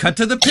 Cut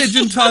to the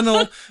pigeon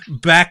tunnel,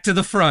 back to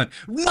the front.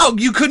 No,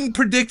 you couldn't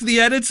predict the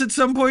edits at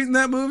some point in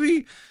that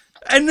movie?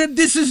 And then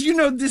this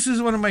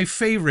is one of my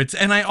favorites.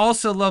 And I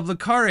also love the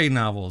Carre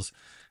novels.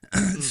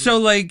 So,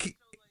 like,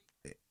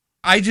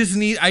 I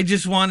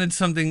wanted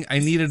something, I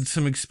needed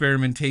some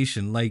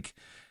experimentation. Like,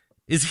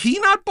 is he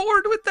not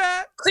bored with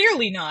that?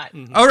 Clearly not.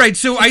 All right,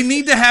 so I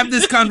need to have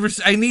this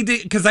conversation.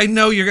 Because I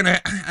know you're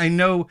gonna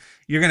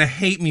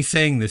hate me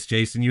saying this,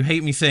 Jason. You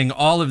hate me saying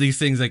all of these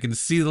things. I can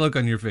see the look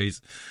on your face.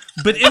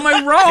 But am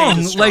I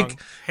wrong? Like,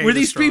 were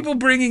these people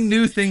bringing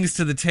new things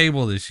to the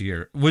table this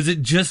year? Was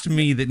it just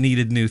me that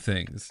needed new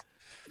things?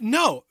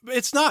 No,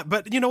 it's not.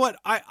 But you know what?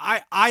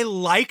 I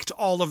liked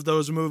all of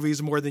those movies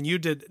more than you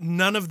did.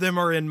 None of them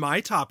are in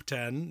my top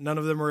 10. None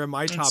of them are in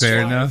my top 5.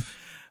 Fair enough.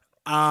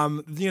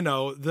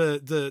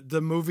 The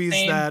movies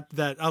that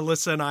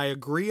Alissa and I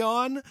agree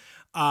on,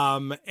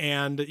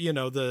 and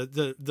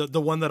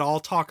the one that I'll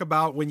talk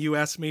about when you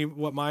ask me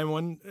what my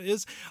one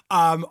is,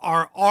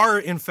 are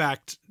in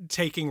fact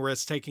taking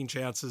risks, taking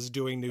chances,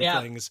 doing new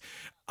things.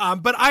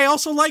 But I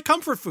also like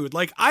comfort food.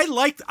 Like I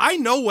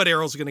know what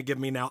Errol's going to give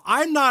me now.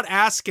 I'm not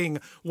asking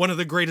one of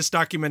the greatest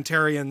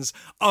documentarians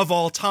of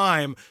all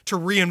time to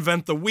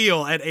reinvent the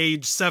wheel at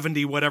age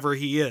 70, whatever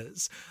he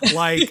is.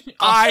 Like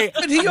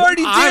but he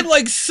already did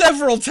like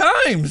several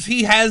times.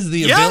 He has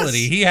the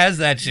ability. He has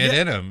that shit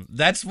in him.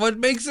 That's what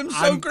makes him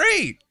so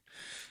great.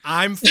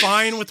 I'm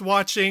fine with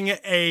watching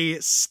a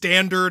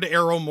standard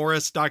Errol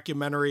Morris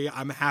documentary.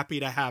 I'm happy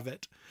to have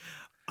it.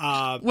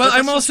 Well,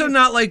 I'm also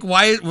not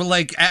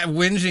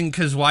whinging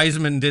because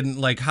Wiseman didn't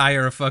like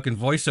hire a fucking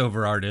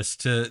voiceover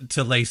artist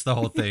to lace the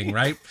whole thing,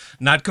 right?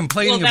 Not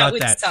complaining about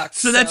that.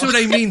 So that's what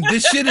I mean.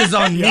 This shit is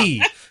on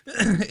me.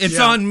 It's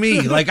on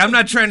me. Like, I'm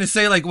not trying to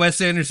say like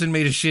Wes Anderson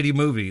made a shitty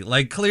movie.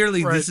 Like,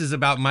 clearly this is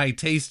about my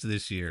taste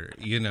this year,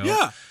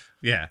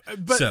 Yeah.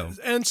 But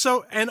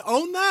and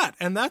own that,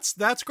 and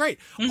that's great.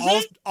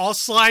 I'll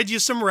slide you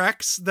some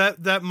recs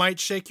that might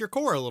shake your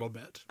core a little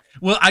bit.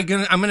 Well, I'm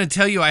gonna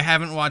tell you, I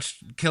haven't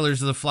watched Killers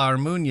of the Flower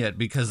Moon yet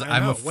because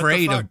I'm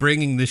afraid of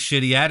bringing this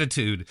shitty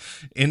attitude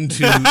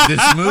into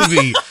this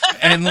movie.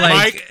 And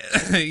like,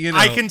 Mike,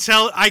 I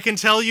can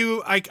tell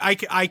you,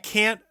 I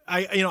can't.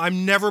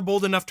 I'm never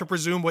bold enough to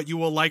presume what you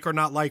will like or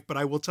not like, but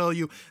I will tell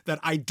you that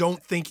I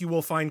don't think you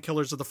will find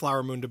Killers of the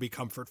Flower Moon to be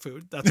comfort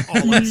food. That's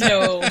all I'm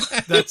saying.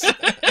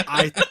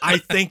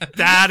 I think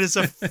that is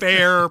a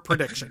fair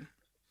prediction.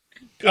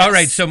 Yes. All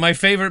right, so my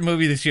favorite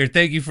movie this year.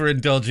 Thank you for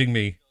indulging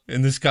me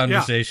in this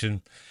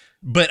conversation.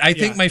 But I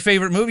think my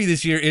favorite movie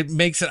this year, it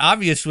makes it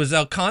obvious, was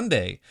El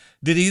Conde.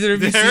 Did either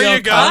of you see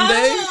El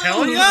Conde?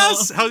 Hell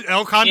yes.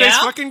 El Conde's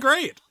fucking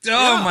great.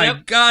 Oh my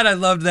God, I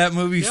loved that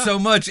movie so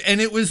much. And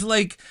it was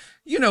like,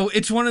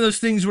 it's one of those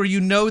things where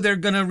they're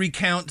going to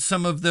recount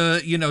some of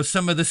the,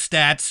 some of the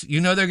stats.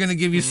 They're going to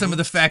give you some of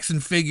the facts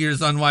and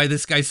figures on why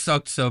this guy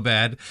sucked so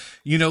bad,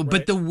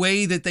 but the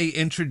way that they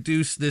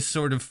introduce this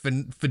sort of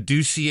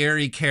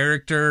fiduciary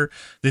character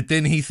that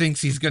then he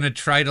thinks he's going to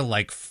try to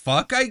like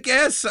fuck, I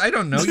guess. I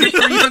don't know. You're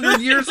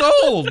 300 years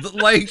old.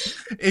 Like,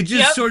 it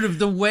just sort of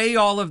the way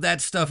all of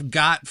that stuff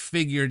got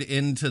figured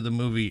into the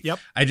movie.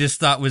 I just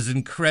thought was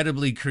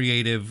incredibly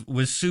creative,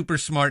 was super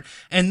smart.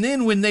 And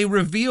then when they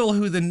reveal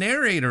who the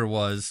narrator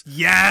was,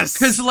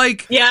 because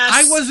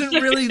I wasn't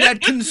really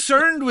that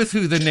concerned with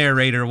who the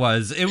narrator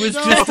was. It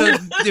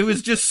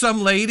was just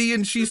some lady,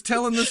 and she's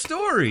telling the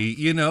story,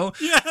 So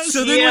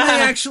then when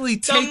they actually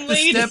take the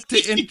step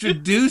to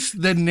introduce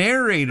the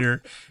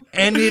narrator,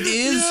 and it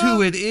is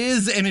who it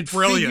is, and it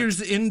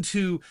figures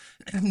into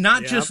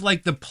not just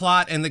like the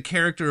plot and the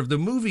character of the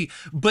movie,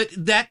 but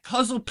that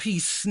puzzle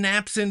piece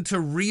snaps into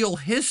real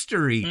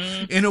history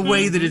in a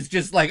way that is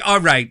just like, all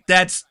right,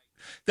 that's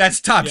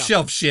top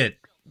shelf shit.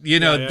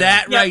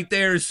 Right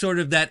there is sort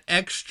of that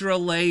extra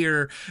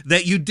layer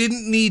that you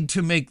didn't need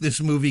to make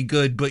this movie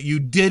good, but you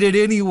did it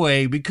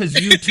anyway because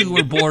you two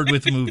were bored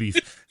with movies.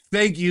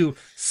 Thank you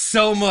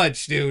so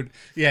much, dude.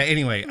 Yeah,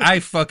 anyway,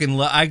 I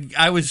fucking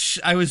I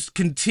was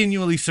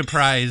continually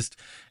surprised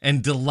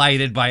and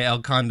delighted by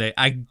El Conde.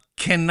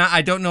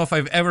 I don't know if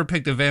I've ever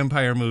picked a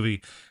vampire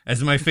movie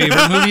as my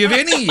favorite movie of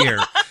any year.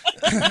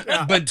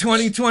 But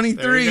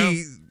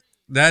 2023,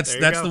 that's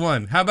the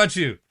one. How about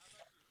you?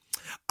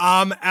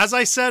 As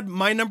I said,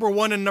 my number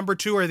 1 and number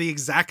 2 are the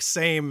exact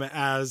same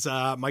as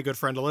my good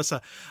friend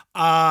Alissa.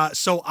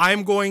 So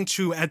I'm going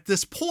to, at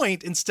this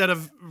point, instead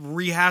of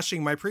rehashing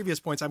my previous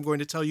points, I'm going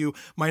to tell you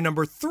my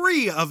number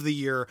 3 of the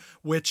year,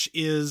 which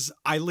is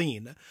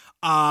Eileen,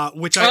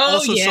 which I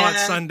also saw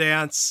at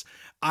Sundance.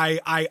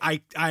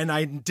 I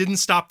didn't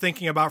stop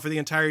thinking about for the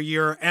entire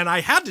year, and I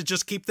had to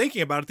just keep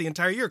thinking about it the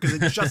entire year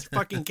because it just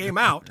fucking came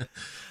out.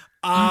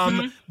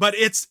 But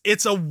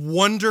it's a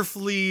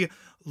wonderfully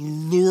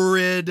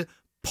lurid,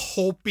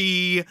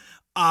 pulpy,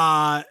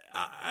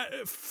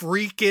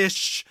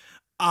 freakish.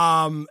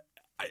 From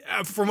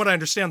what I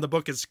understand, the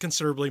book is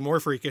considerably more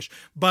freakish.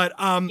 But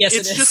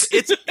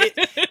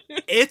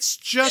it's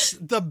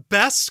just the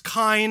best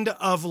kind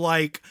of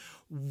like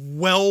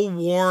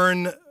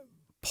well-worn,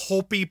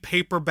 pulpy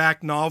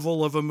paperback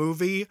novel of a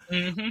movie.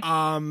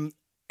 And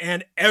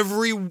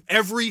every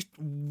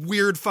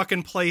weird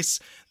fucking place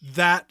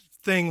that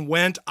thing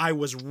went, I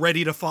was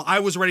ready to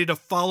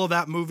follow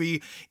that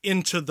movie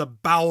into the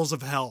bowels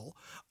of hell.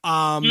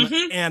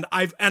 And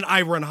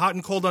I run hot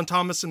and cold on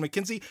Thomasin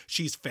McKenzie.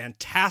 She's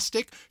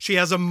fantastic. She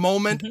has a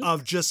moment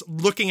of just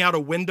looking out a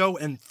window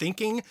and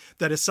thinking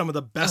that is some of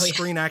the best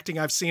screen acting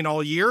I've seen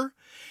all year.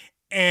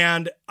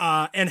 And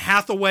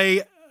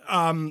Hathaway,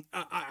 I'm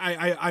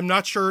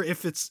not sure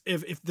if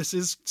this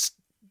is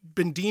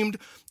been deemed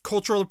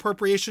cultural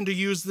appropriation to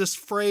use this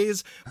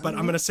phrase, but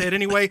I'm going to say it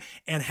anyway.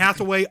 Anne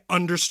Hathaway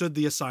understood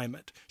the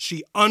assignment.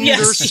 She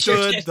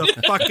understood the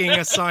fucking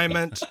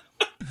assignment.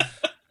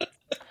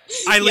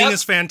 Eileen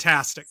is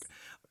fantastic.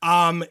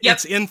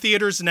 It's in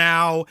theaters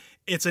now.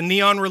 It's a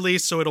neon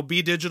release, so it'll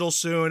be digital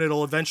soon.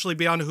 It'll eventually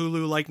be on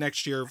Hulu like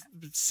next year.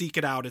 Seek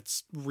it out.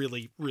 It's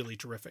really, really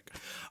terrific.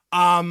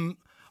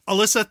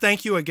 Alissa,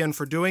 thank you again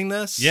for doing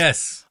this.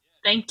 Yes.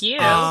 Thank you.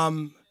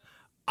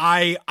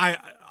 I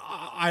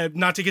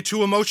not to get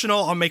too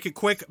emotional, I'll make it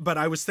quick, but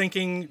I was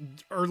thinking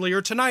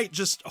earlier tonight,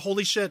 just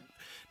holy shit,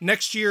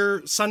 next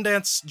year,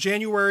 Sundance,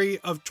 January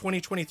of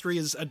 2023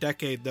 is a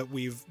decade that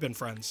we've been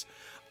friends.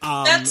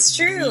 That's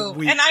true.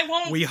 And I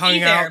won't we hung be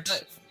there,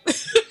 out.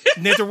 But...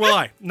 Neither will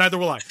I.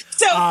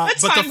 So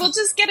that's fine. We'll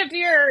just get a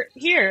beer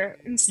here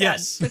instead.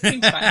 Yes. That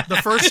seems fine.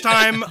 The first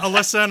time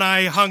Alissa and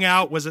I hung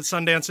out was at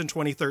Sundance in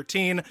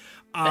 2013.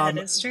 That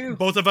is true.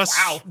 Both of us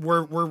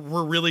were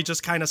really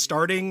just kind of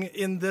starting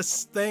in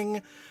this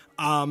thing.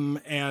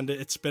 And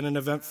it's been an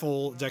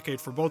eventful decade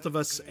for both of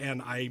us,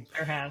 and I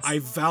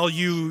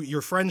value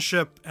your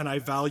friendship, and I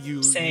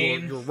value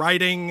your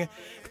writing,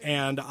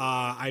 and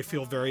I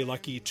feel very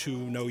lucky to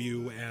know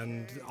you,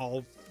 and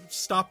I'll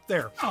stop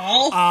there.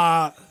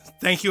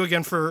 Thank you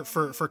again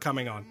for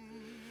coming on.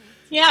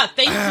 Yeah,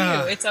 thank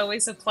you. It's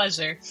always a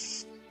pleasure.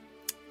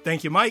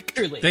 Thank you, Mike.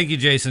 Truly. Thank you,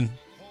 Jason.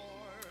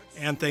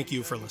 And thank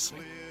you for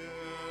listening.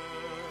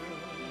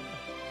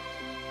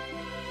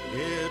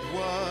 It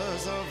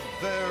was a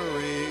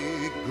very